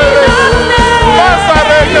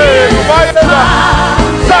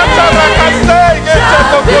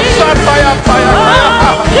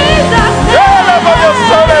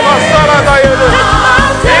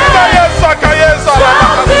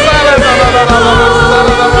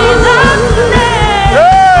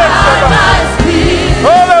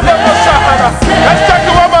 Let's check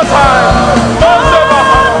it one more time.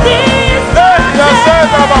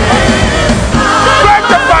 Break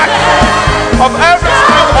the back of every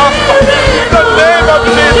spirit hostile. In the name of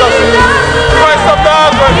Jesus Christ of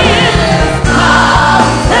Nazareth.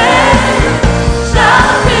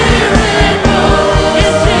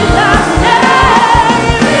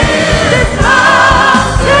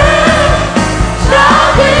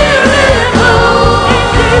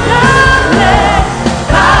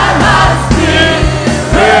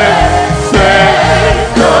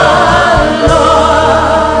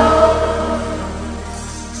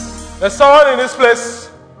 There's someone in this place.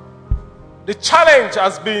 The challenge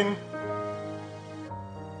has been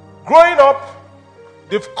growing up.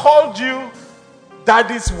 They've called you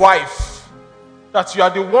daddy's wife. That you are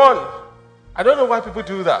the one. I don't know why people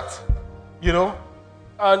do that. You know?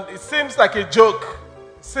 And it seems like a joke.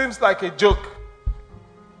 It seems like a joke.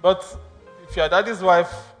 But if you are daddy's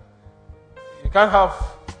wife, you can't have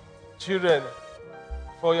children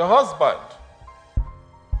for your husband.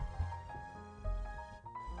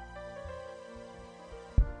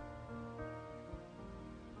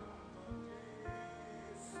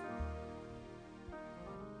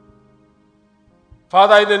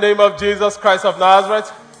 Father, in the name of Jesus Christ of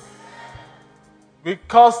Nazareth, we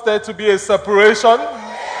cause there to be a separation.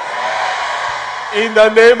 In the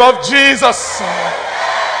name of Jesus.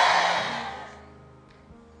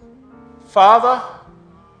 Father,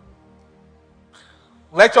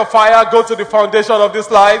 let your fire go to the foundation of these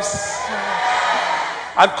lives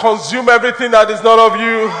and consume everything that is not of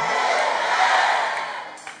you.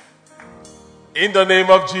 In the name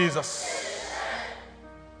of Jesus.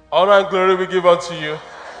 Honor and glory we give unto you.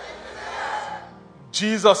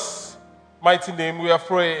 Jesus' mighty name we are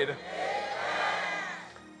prayed.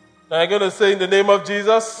 Now I'm going to say in the name of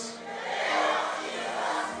Jesus,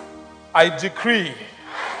 I decree,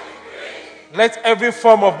 let every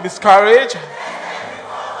form of miscarriage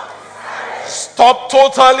stop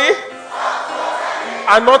totally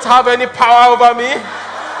and not have any power over me.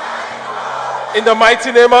 In the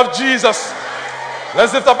mighty name of Jesus.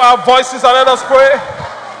 Let's lift up our voices and let us pray.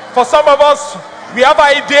 For some of us, we have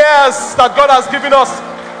ideas that God has given us.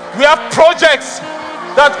 We have projects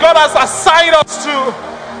that God has assigned us to.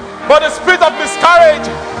 But the spirit of miscarriage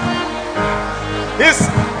is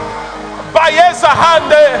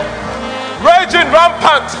raging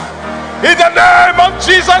rampant. In the name of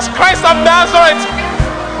Jesus Christ of Nazareth,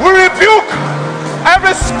 we rebuke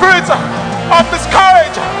every spirit of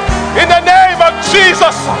miscarriage. In the name of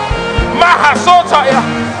Jesus. Mahasotaya.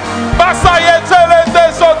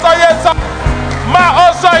 Basayete sotayeta.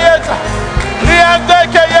 Maosayeta.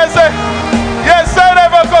 Liandeke yeze. Yezere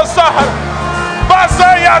bokosahar.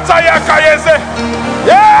 Basayata yakayeze.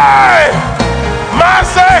 Yay!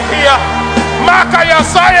 Masehia.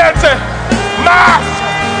 Makayasayete.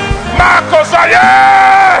 Makosaye.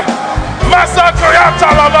 Masakoyata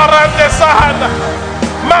labarande sahana.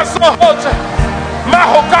 Masohote.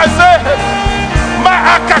 Mahokaze.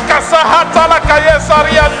 Maakakasahata la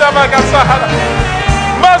kayesarianda magasahana.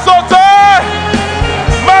 Mazote.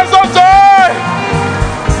 Mazote.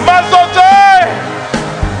 Mazote.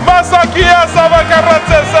 Masakia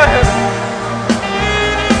sabakarate sahe.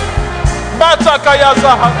 Matakaya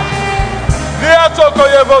sahana. Liatoko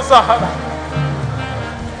yevo sahana.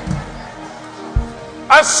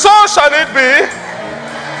 And so shall it be.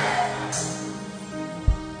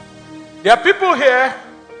 There are people here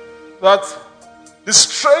that the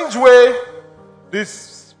strange way, the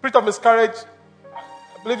spirit of miscarriage,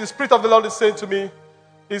 I believe the Spirit of the Lord is saying to me,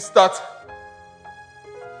 is that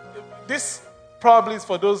this probably is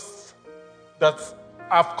for those that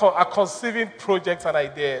are conceiving projects and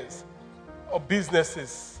ideas or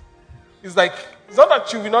businesses. It's like, it's not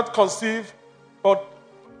that you will not conceive, but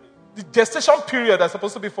the gestation period that's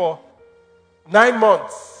supposed to be for 9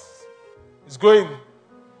 months is going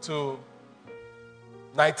to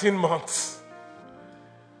 19 months.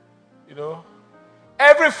 You know,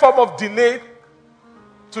 every form of delay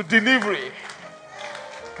to delivery,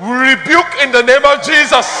 we rebuke in the name of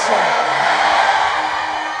Jesus.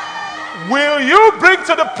 Will you bring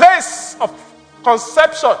to the place of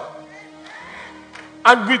conception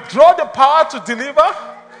and withdraw the power to deliver?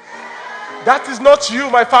 That is not you,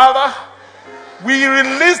 my Father. We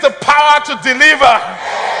release the power to deliver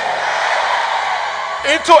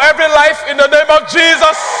into every life in the name of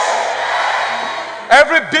Jesus.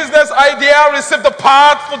 Every business idea receive the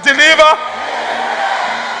power to deliver.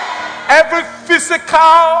 Every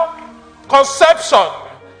physical conception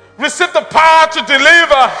receive the power to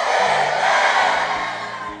deliver.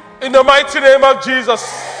 In the mighty name of Jesus.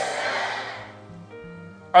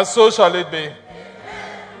 And so shall it be.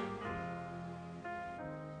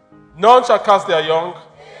 None shall cast their young.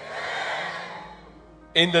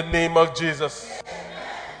 In the name of Jesus.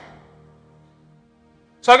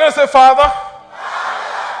 So I'm going to say, Father,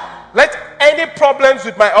 let any problems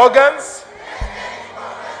with my organs.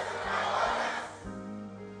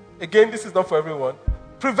 Again, this is not for everyone.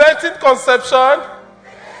 Preventing conception.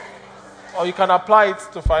 Or you can apply it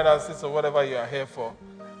to finances or whatever you are here for.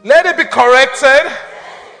 Let it be corrected.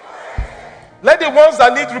 Let the ones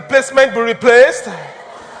that need replacement be replaced.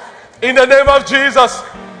 In the name of Jesus.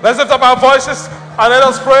 Let's lift up our voices and let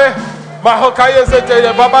us pray.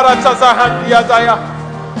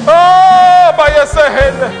 Oh,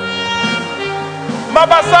 Bayasahende.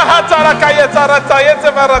 Mabasahatara kayetara tayete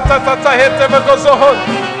varatata tahete vagosohon.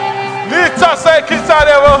 Lita se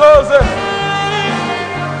kitare vohose.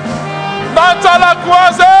 Nantala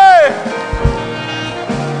kwaze.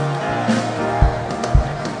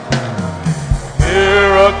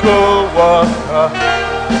 Miracle worker.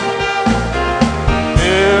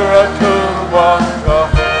 Miracle worker.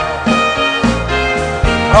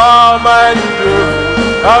 Come and do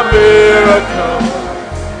a miracle.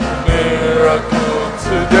 Miracle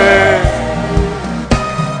today.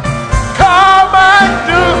 Come and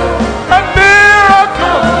do a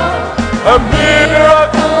miracle. A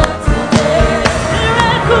miracle today.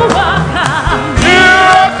 Miracle worker.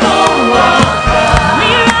 Miracle worker.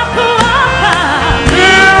 Miracle worker.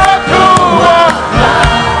 Miracle worker.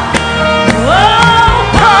 Oh,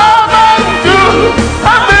 Come and do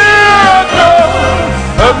a miracle.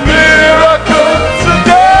 A miracle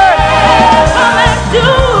today. come and do.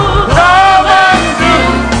 Come and do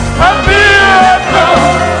a miracle.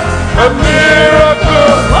 A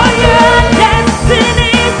miracle. Oh, yeah,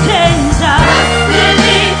 destiny changer.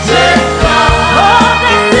 Destiny changer. Oh,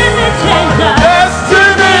 destiny changer.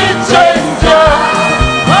 Destiny changer.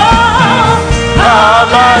 Oh,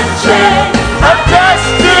 Come and change a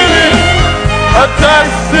destiny. A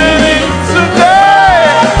destiny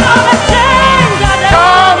today. come and change our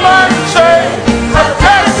Come and change a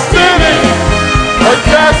destiny. A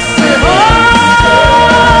destiny.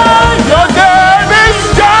 Your name is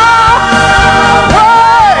Yahweh.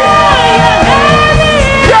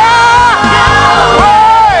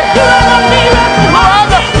 Yahweh. You are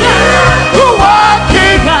the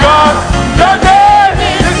working God. Your name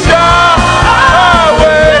is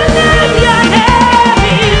Yahweh.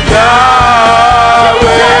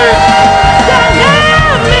 Yahweh.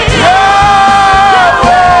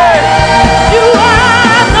 Yahweh.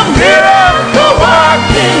 Miracle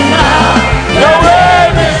working God. Your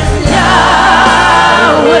name is.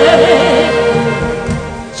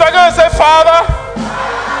 So I'm going to say, Father,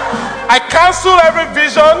 I cancel every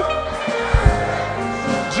vision,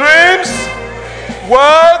 dreams,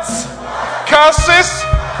 words, curses,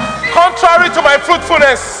 contrary to my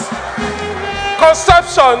fruitfulness,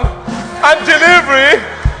 conception, and delivery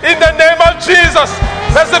in the name of Jesus.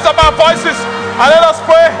 Let's lift up our voices and let us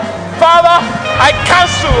pray. Father, I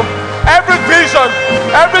cancel every vision,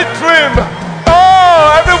 every dream,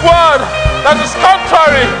 every word that is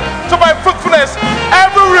contrary to my fruitfulness,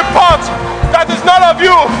 every report that is not of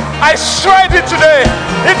you, I shred it today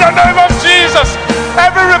in the name of Jesus.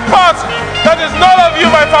 Every report that is not of you,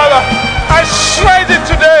 my Father, I shred it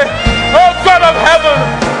today. Oh God of heaven,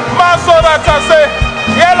 Masora Tase,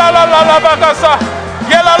 Yela la la la bakasa,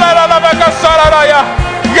 Yela la la la bakasa raya,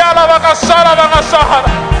 Yala bakasara bakasahara,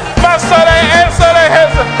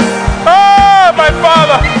 Oh, my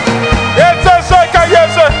Father.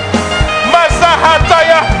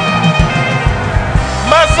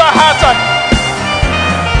 Masahata.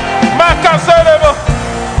 Makaserebo.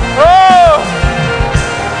 Oh,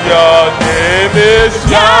 your name is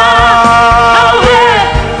Yahweh.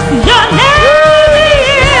 Your name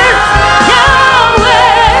is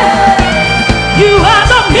Yahweh. You are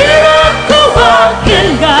the miracle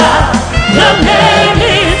working God. Your name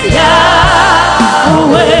is Yahweh.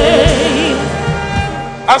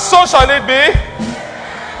 And so shall it be.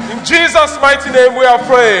 In Jesus' mighty name we are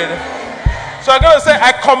prayed. So I'm going to say,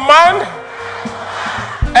 I command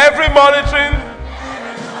every monitoring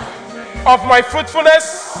of my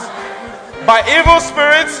fruitfulness by evil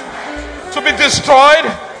spirits to be destroyed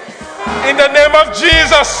in the name of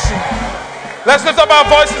Jesus. Let's lift up our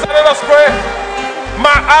voices and let us pray.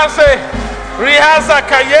 Ma'ase rihaza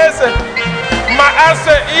kayese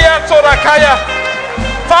ma'ase iya torakaya.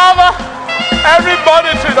 Father, every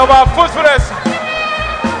monitoring of our fruitfulness,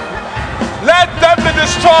 let them be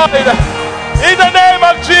destroyed in the name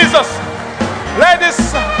of Jesus. Let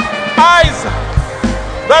these eyes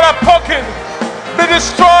that are poking be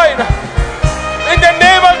destroyed in the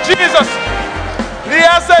name of Jesus.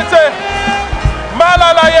 Liasete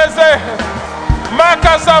malalayeze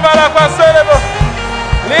makasavara kwaserebo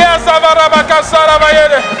liasavara bakasara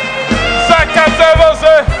bayede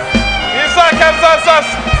zakazevose izakazasas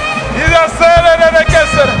izasere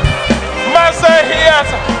kesere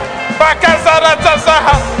masehiata bakazara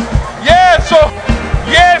tasaha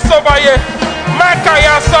yeso baye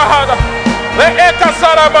makaya sahada le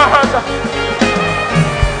ekasara mahanda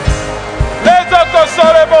lezo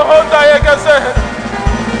kosore bohonda yekese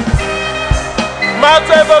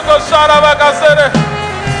mate boko shara bakasere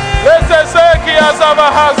lese seki asaba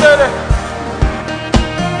hazere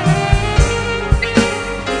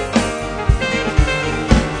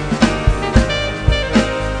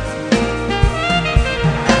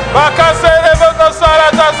bakasere boko sara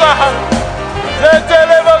tasaha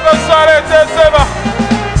tetele boko sare teseba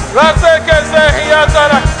rase kese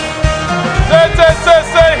hiyatara tete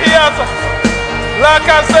hiyata la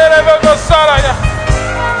kasere boko sara ya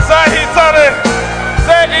zahitare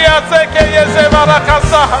se hiyate ke yezeba la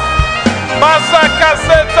kasaha masa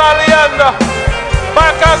kaseta lianda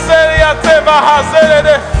bakasere yate bahazere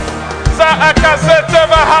de za akasete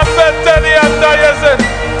bahazete lianda yeze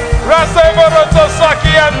rase boroto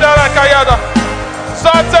saki andara kayada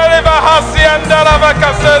satere bahasi andara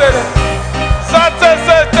bakasere sate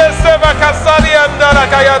se bakasari andara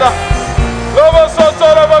kayada lobo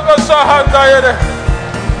sotoro boko shahanda yede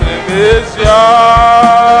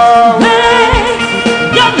Yahweh.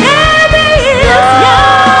 Your name is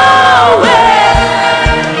Yahweh.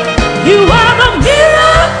 You are the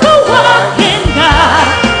miracle working God.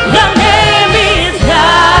 Your name is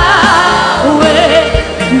Yahweh.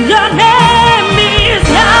 Your name is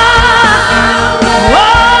Yahweh. Oh,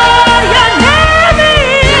 your name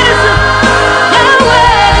is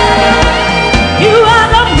Yahweh. You are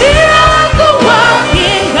the miracle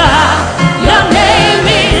working God. Your name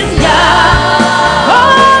is Yahweh. Oh,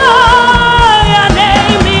 your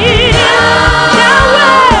name is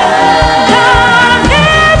Yahweh. Your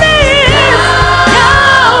name is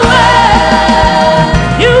Yahweh.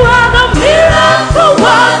 You are the miracle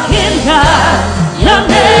working God. Your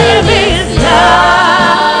name is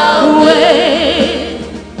Yahweh.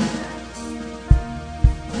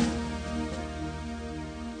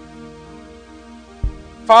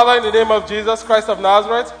 Father, in the name of Jesus Christ of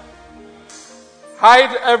Nazareth,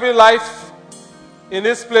 hide every life in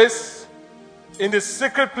this place, in the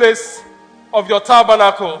secret place of your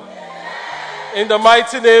tabernacle. In the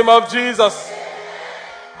mighty name of Jesus,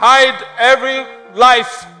 hide every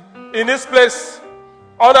life in this place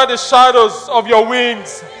under the shadows of your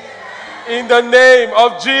wings. In the name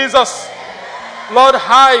of Jesus, Lord,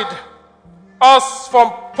 hide us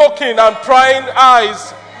from poking and prying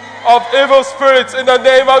eyes of evil spirits in the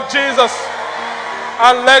name of Jesus,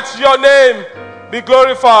 and let your name be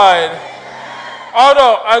glorified.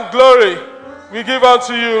 Honor and glory we give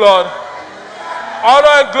unto you, Lord. Honor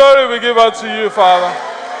and glory we give unto you, Father.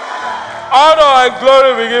 Honor and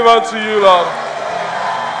glory we give unto you, Lord.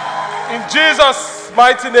 In Jesus'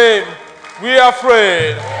 mighty name we are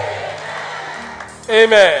prayed.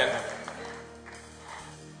 Amen.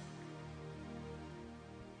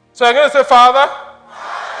 So I'm going to say, Father,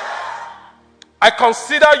 I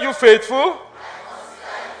consider you faithful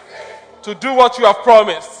to do what you have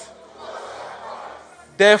promised.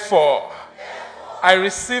 Therefore, I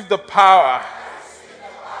receive the power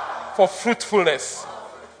for fruitfulness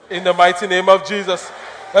in the mighty name of Jesus.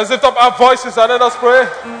 Let's lift up our voices and let us pray.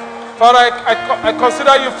 Father, I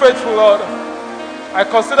consider you faithful, Lord. I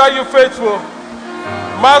consider you faithful.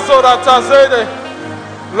 Mazora tazede.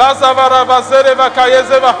 Lazavara vazere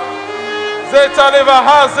vakayezeva. Zetaneva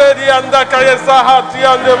hazedi anda kayeza hati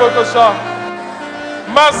andeva gosha.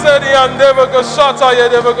 Masedi andeva goshata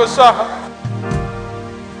yedeva gosha.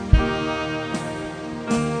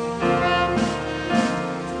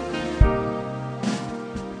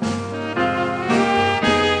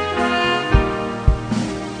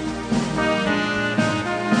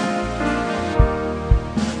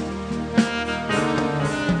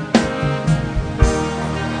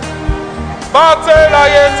 Batela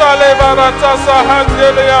yeta levarata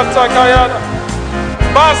sahandele yata kayana.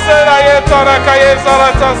 Basela yeta rakayeza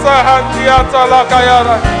rata sahandiata la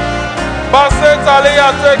kayana. Baseta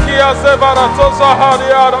leyate kiyaze barato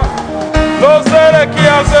sahadiana. Lozere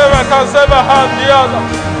kiyaze vakazeva handiana.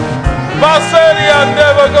 Baseli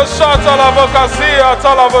andeva goshata la vokasia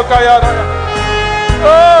tala vokayana.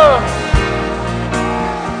 Oh.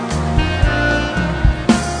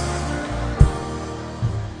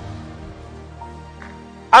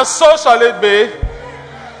 And so shall it be.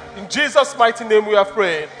 In Jesus' mighty name we are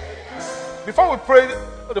praying. Before we pray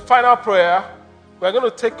the final prayer, we are going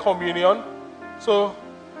to take communion. So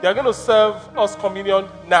they are going to serve us communion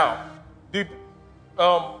now. The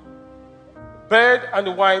bread and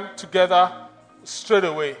the wine together straight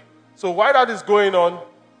away. So while that is going on,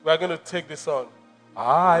 we are going to take this on.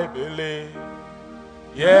 I believe.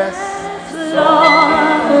 Yes,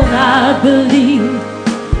 Lord, I believe.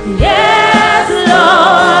 Yes,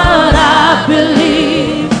 Lord, I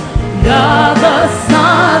believe you're the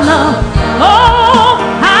Son of God. Oh,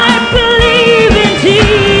 I believe in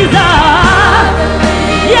Jesus.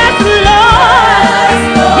 Yes, Lord.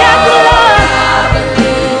 Yes, Lord.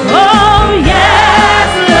 Oh, yes,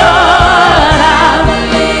 Lord, I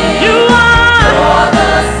believe you are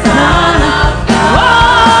the Son of God.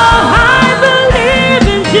 Oh, I believe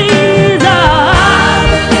in Jesus.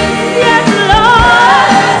 Yes,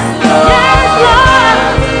 Lord. Yes, Lord,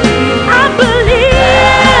 I believe.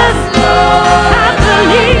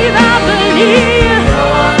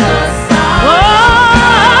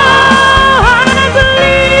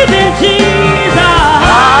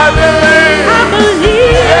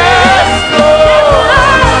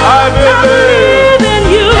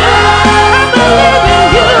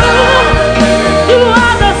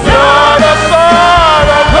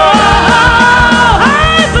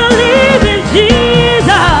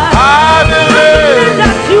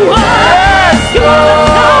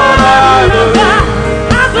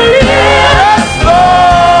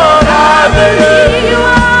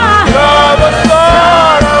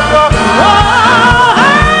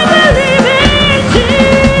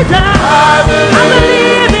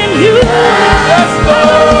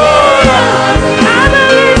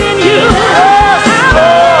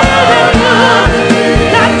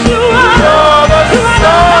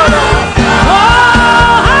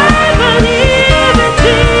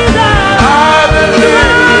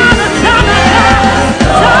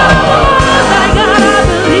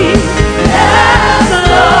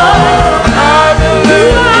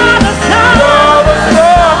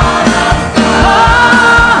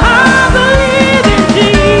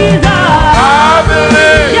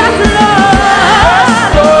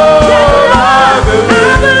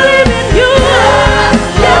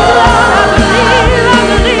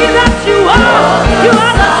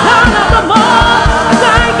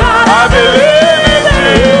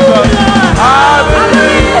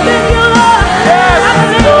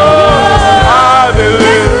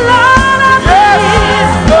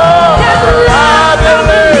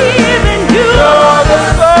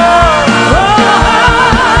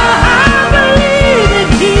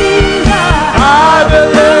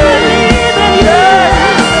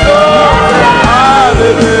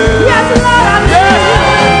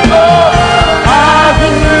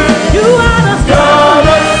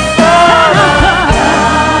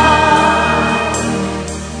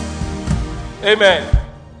 Amen.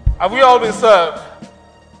 Have we all been served?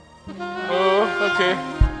 Oh, okay.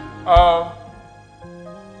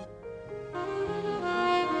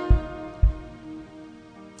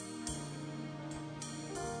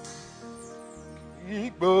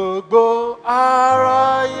 Gbogbo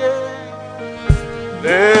aráyé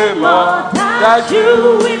lè mọ̀ dájú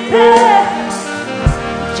wípé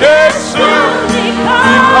Jésù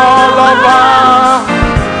nìkan lọ́ba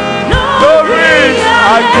lórí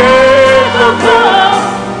ayé gbogbo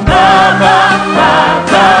bàbá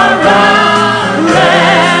bàbá rẹ̀.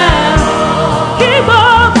 Kí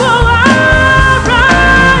gbogbo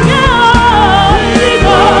aráyé kí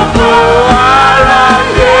gbogbo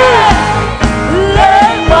aráyé lè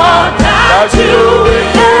mọ̀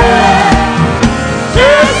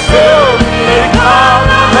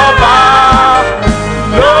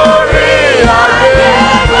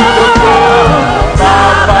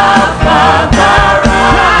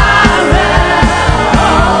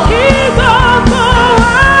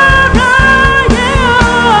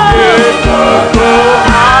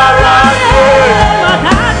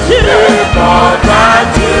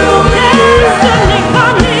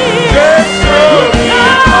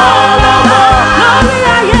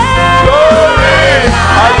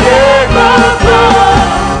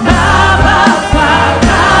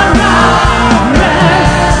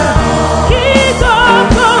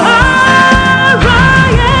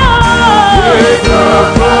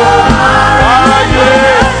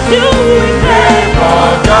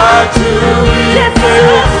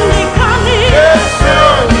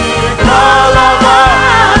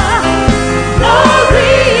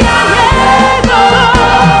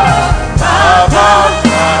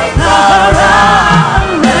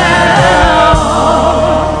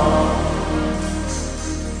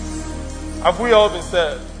Have we all been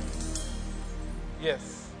saved?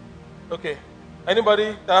 Yes. Okay.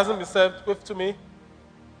 Anybody that hasn't been saved, wave to me.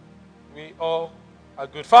 We all are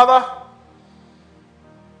good. Father,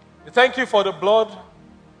 we thank you for the blood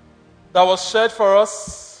that was shed for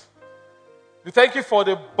us. We thank you for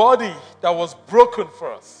the body that was broken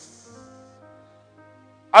for us.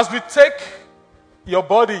 As we take your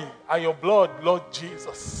body and your blood, Lord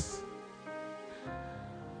Jesus,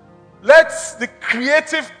 let the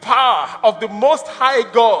creative power of the Most High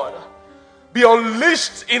God be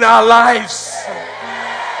unleashed in our lives.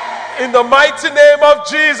 In the mighty name of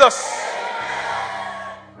Jesus.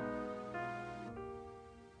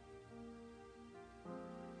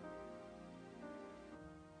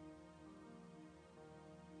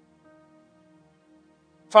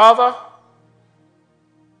 Father,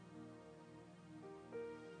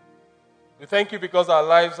 we thank you because our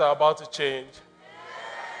lives are about to change.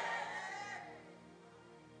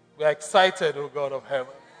 We are excited, O God of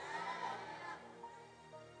heaven.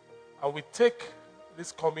 And we take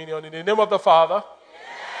this communion in the name of the Father,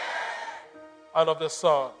 and of the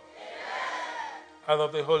Son, and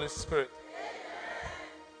of the Holy Spirit.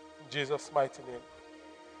 In Jesus' mighty name.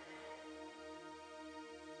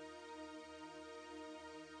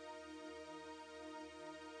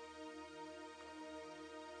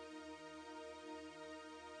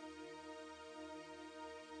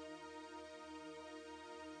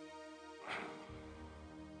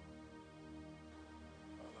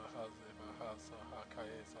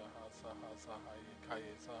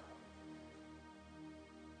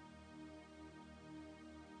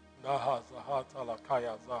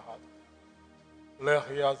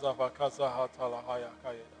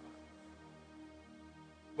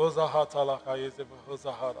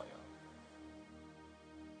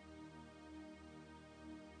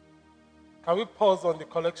 Can we pause on the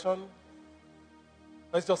collection?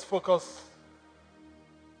 Let's just focus.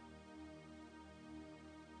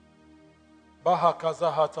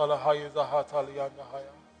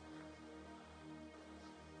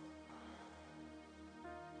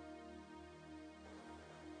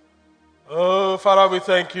 Oh, Father, we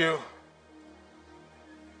thank you.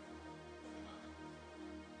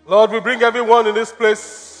 Lord, we bring everyone in this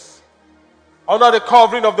place under the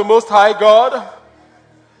covering of the Most High God.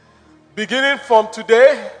 Beginning from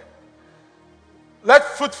today, let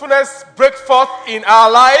fruitfulness break forth in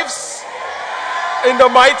our lives. In the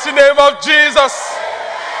mighty name of Jesus.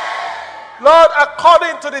 Lord,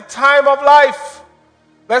 according to the time of life,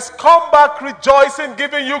 let's come back rejoicing,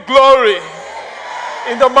 giving you glory.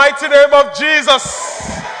 In the mighty name of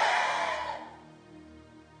Jesus.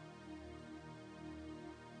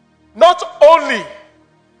 Not only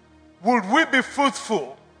would we be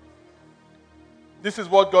fruitful, this is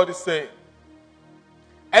what God is saying.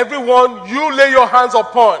 Everyone you lay your hands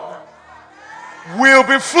upon will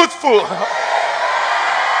be fruitful.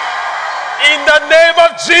 In the name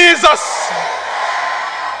of Jesus.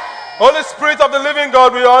 Holy Spirit of the living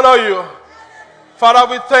God, we honor you. Father,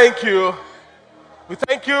 we thank you. We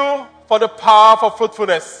thank you for the power for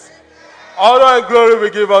fruitfulness. Honor and glory we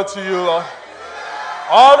give unto you, Lord.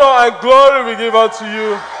 Honor and glory we give unto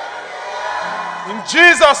you. In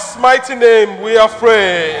Jesus' mighty name we are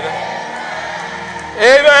prayed.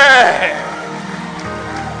 Amen.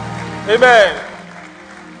 Amen.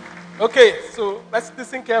 Okay, so let's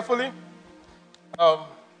listen carefully.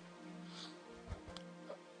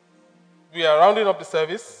 We are rounding up the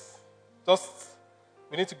service.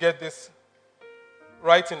 We need to get this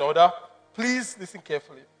right in order. Please listen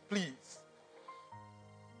carefully. Please.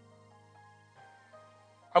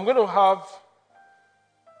 I'm going to have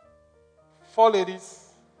 4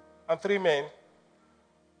 ladies and 3 men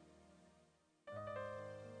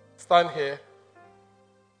stand here.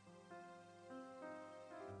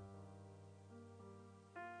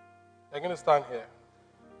 They're going to stand here.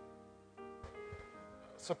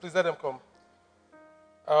 So please let them come.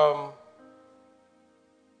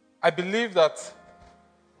 I believe that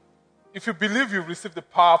if you believe you've received the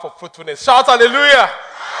power for fruitfulness, shout hallelujah.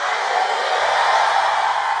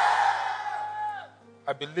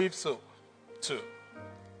 I believe so, too.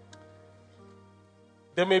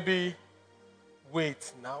 There may be,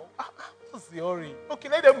 wait now. What's the hurry? Okay,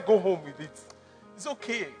 let them go home with it. It's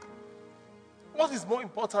okay. What is more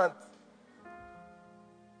important?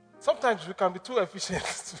 Sometimes we can be too efficient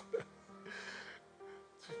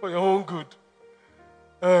for your own good.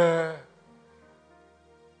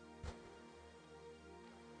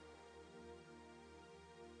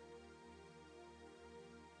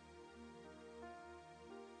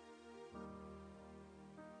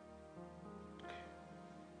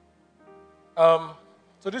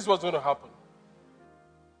 So this is what's going to happen.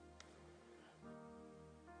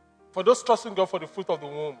 For those trusting God for the fruit of the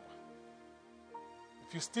womb,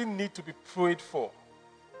 if you still need to be prayed for,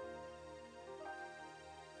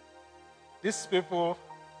 these people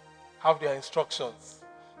have their instructions.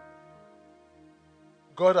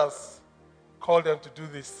 God has called them to do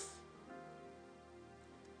this.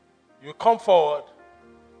 You come forward,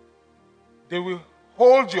 they will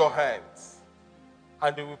hold your hands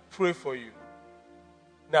and they will pray for you.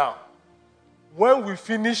 Now, when we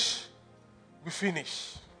finish, we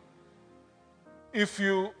finish. If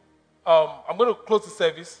you, I'm going to close the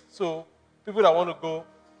service, so people that want to go,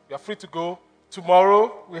 you are free to go.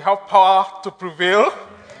 Tomorrow, we have power to prevail.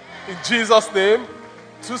 In Jesus' name,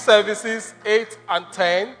 2 services, 8 and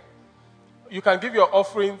 10. You can give your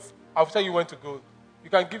offerings after you went to go. You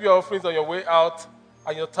can give your offerings on your way out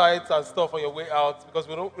and your tithes and stuff on your way out because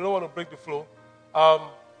we don't want to break the flow.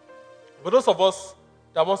 But those of us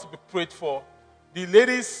that wants to be prayed for, the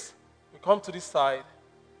ladies will come to this side.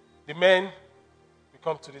 The men will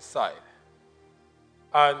come to this side.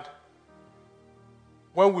 And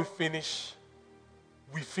when we finish,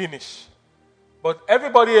 we finish. But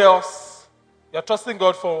everybody else, you're trusting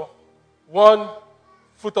God for one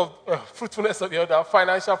fruit of fruitfulness or the other,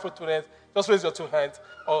 financial fruitfulness. Just raise your 2 hands.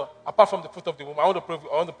 Or apart from the fruit of the womb, I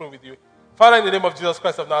want to pray with you. Father, in the name of Jesus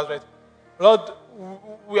Christ of Nazareth, Lord,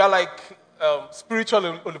 we are like spiritual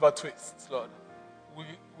Oliver Twist, Lord.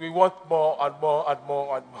 We want more and more and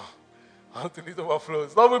more and more until it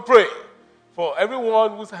overflows. Lord, we pray for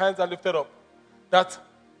everyone whose hands are lifted up that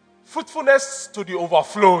fruitfulness to the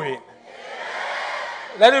overflowing.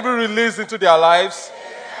 Let it be released into their lives.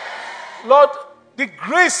 Lord, the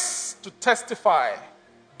grace to testify,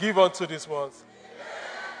 give unto these ones.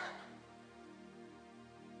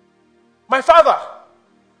 My Father,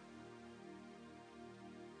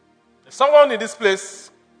 there's someone in this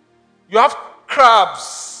place, you have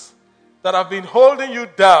crabs that have been holding you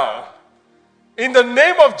down. In the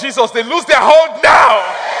name of Jesus, they lose their hold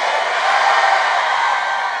now.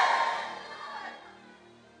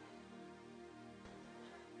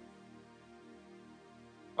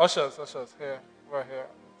 Ushers, here, right here.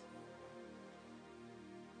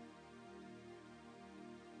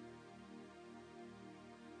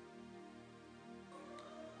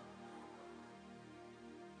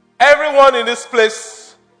 Everyone in this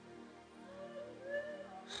place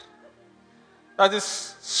that is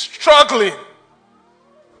struggling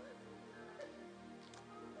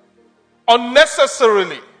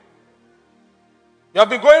unnecessarily, you have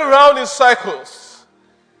been going around in circles.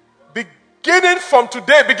 Beginning from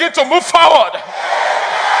today, begin to move forward.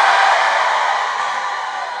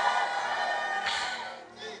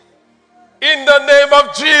 In the name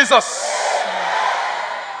of Jesus.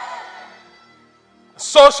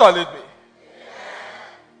 So shall it be.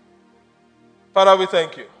 Father, we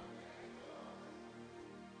thank you.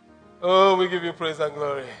 Oh, we give you praise and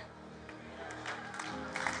glory.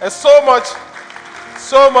 There's so much.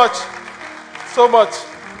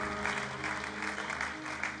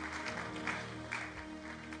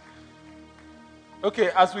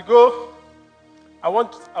 Okay, as we go, I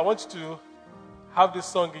want you to have this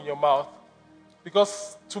song in your mouth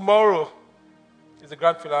because tomorrow is the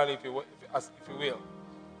grand finale, if you will.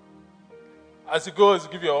 As you go, as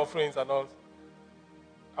you give your offerings and all,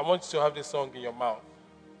 I want you to have this song in your mouth.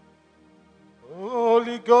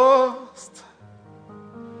 Holy Ghost,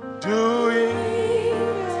 do it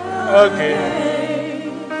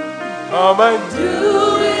again. Come and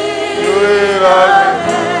do it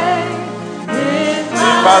again.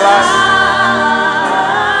 In my life.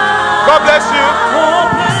 God bless you.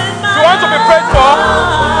 If you want to be prayed for,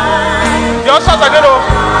 the ushers are going to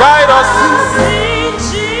guide us to say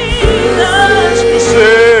Jesus.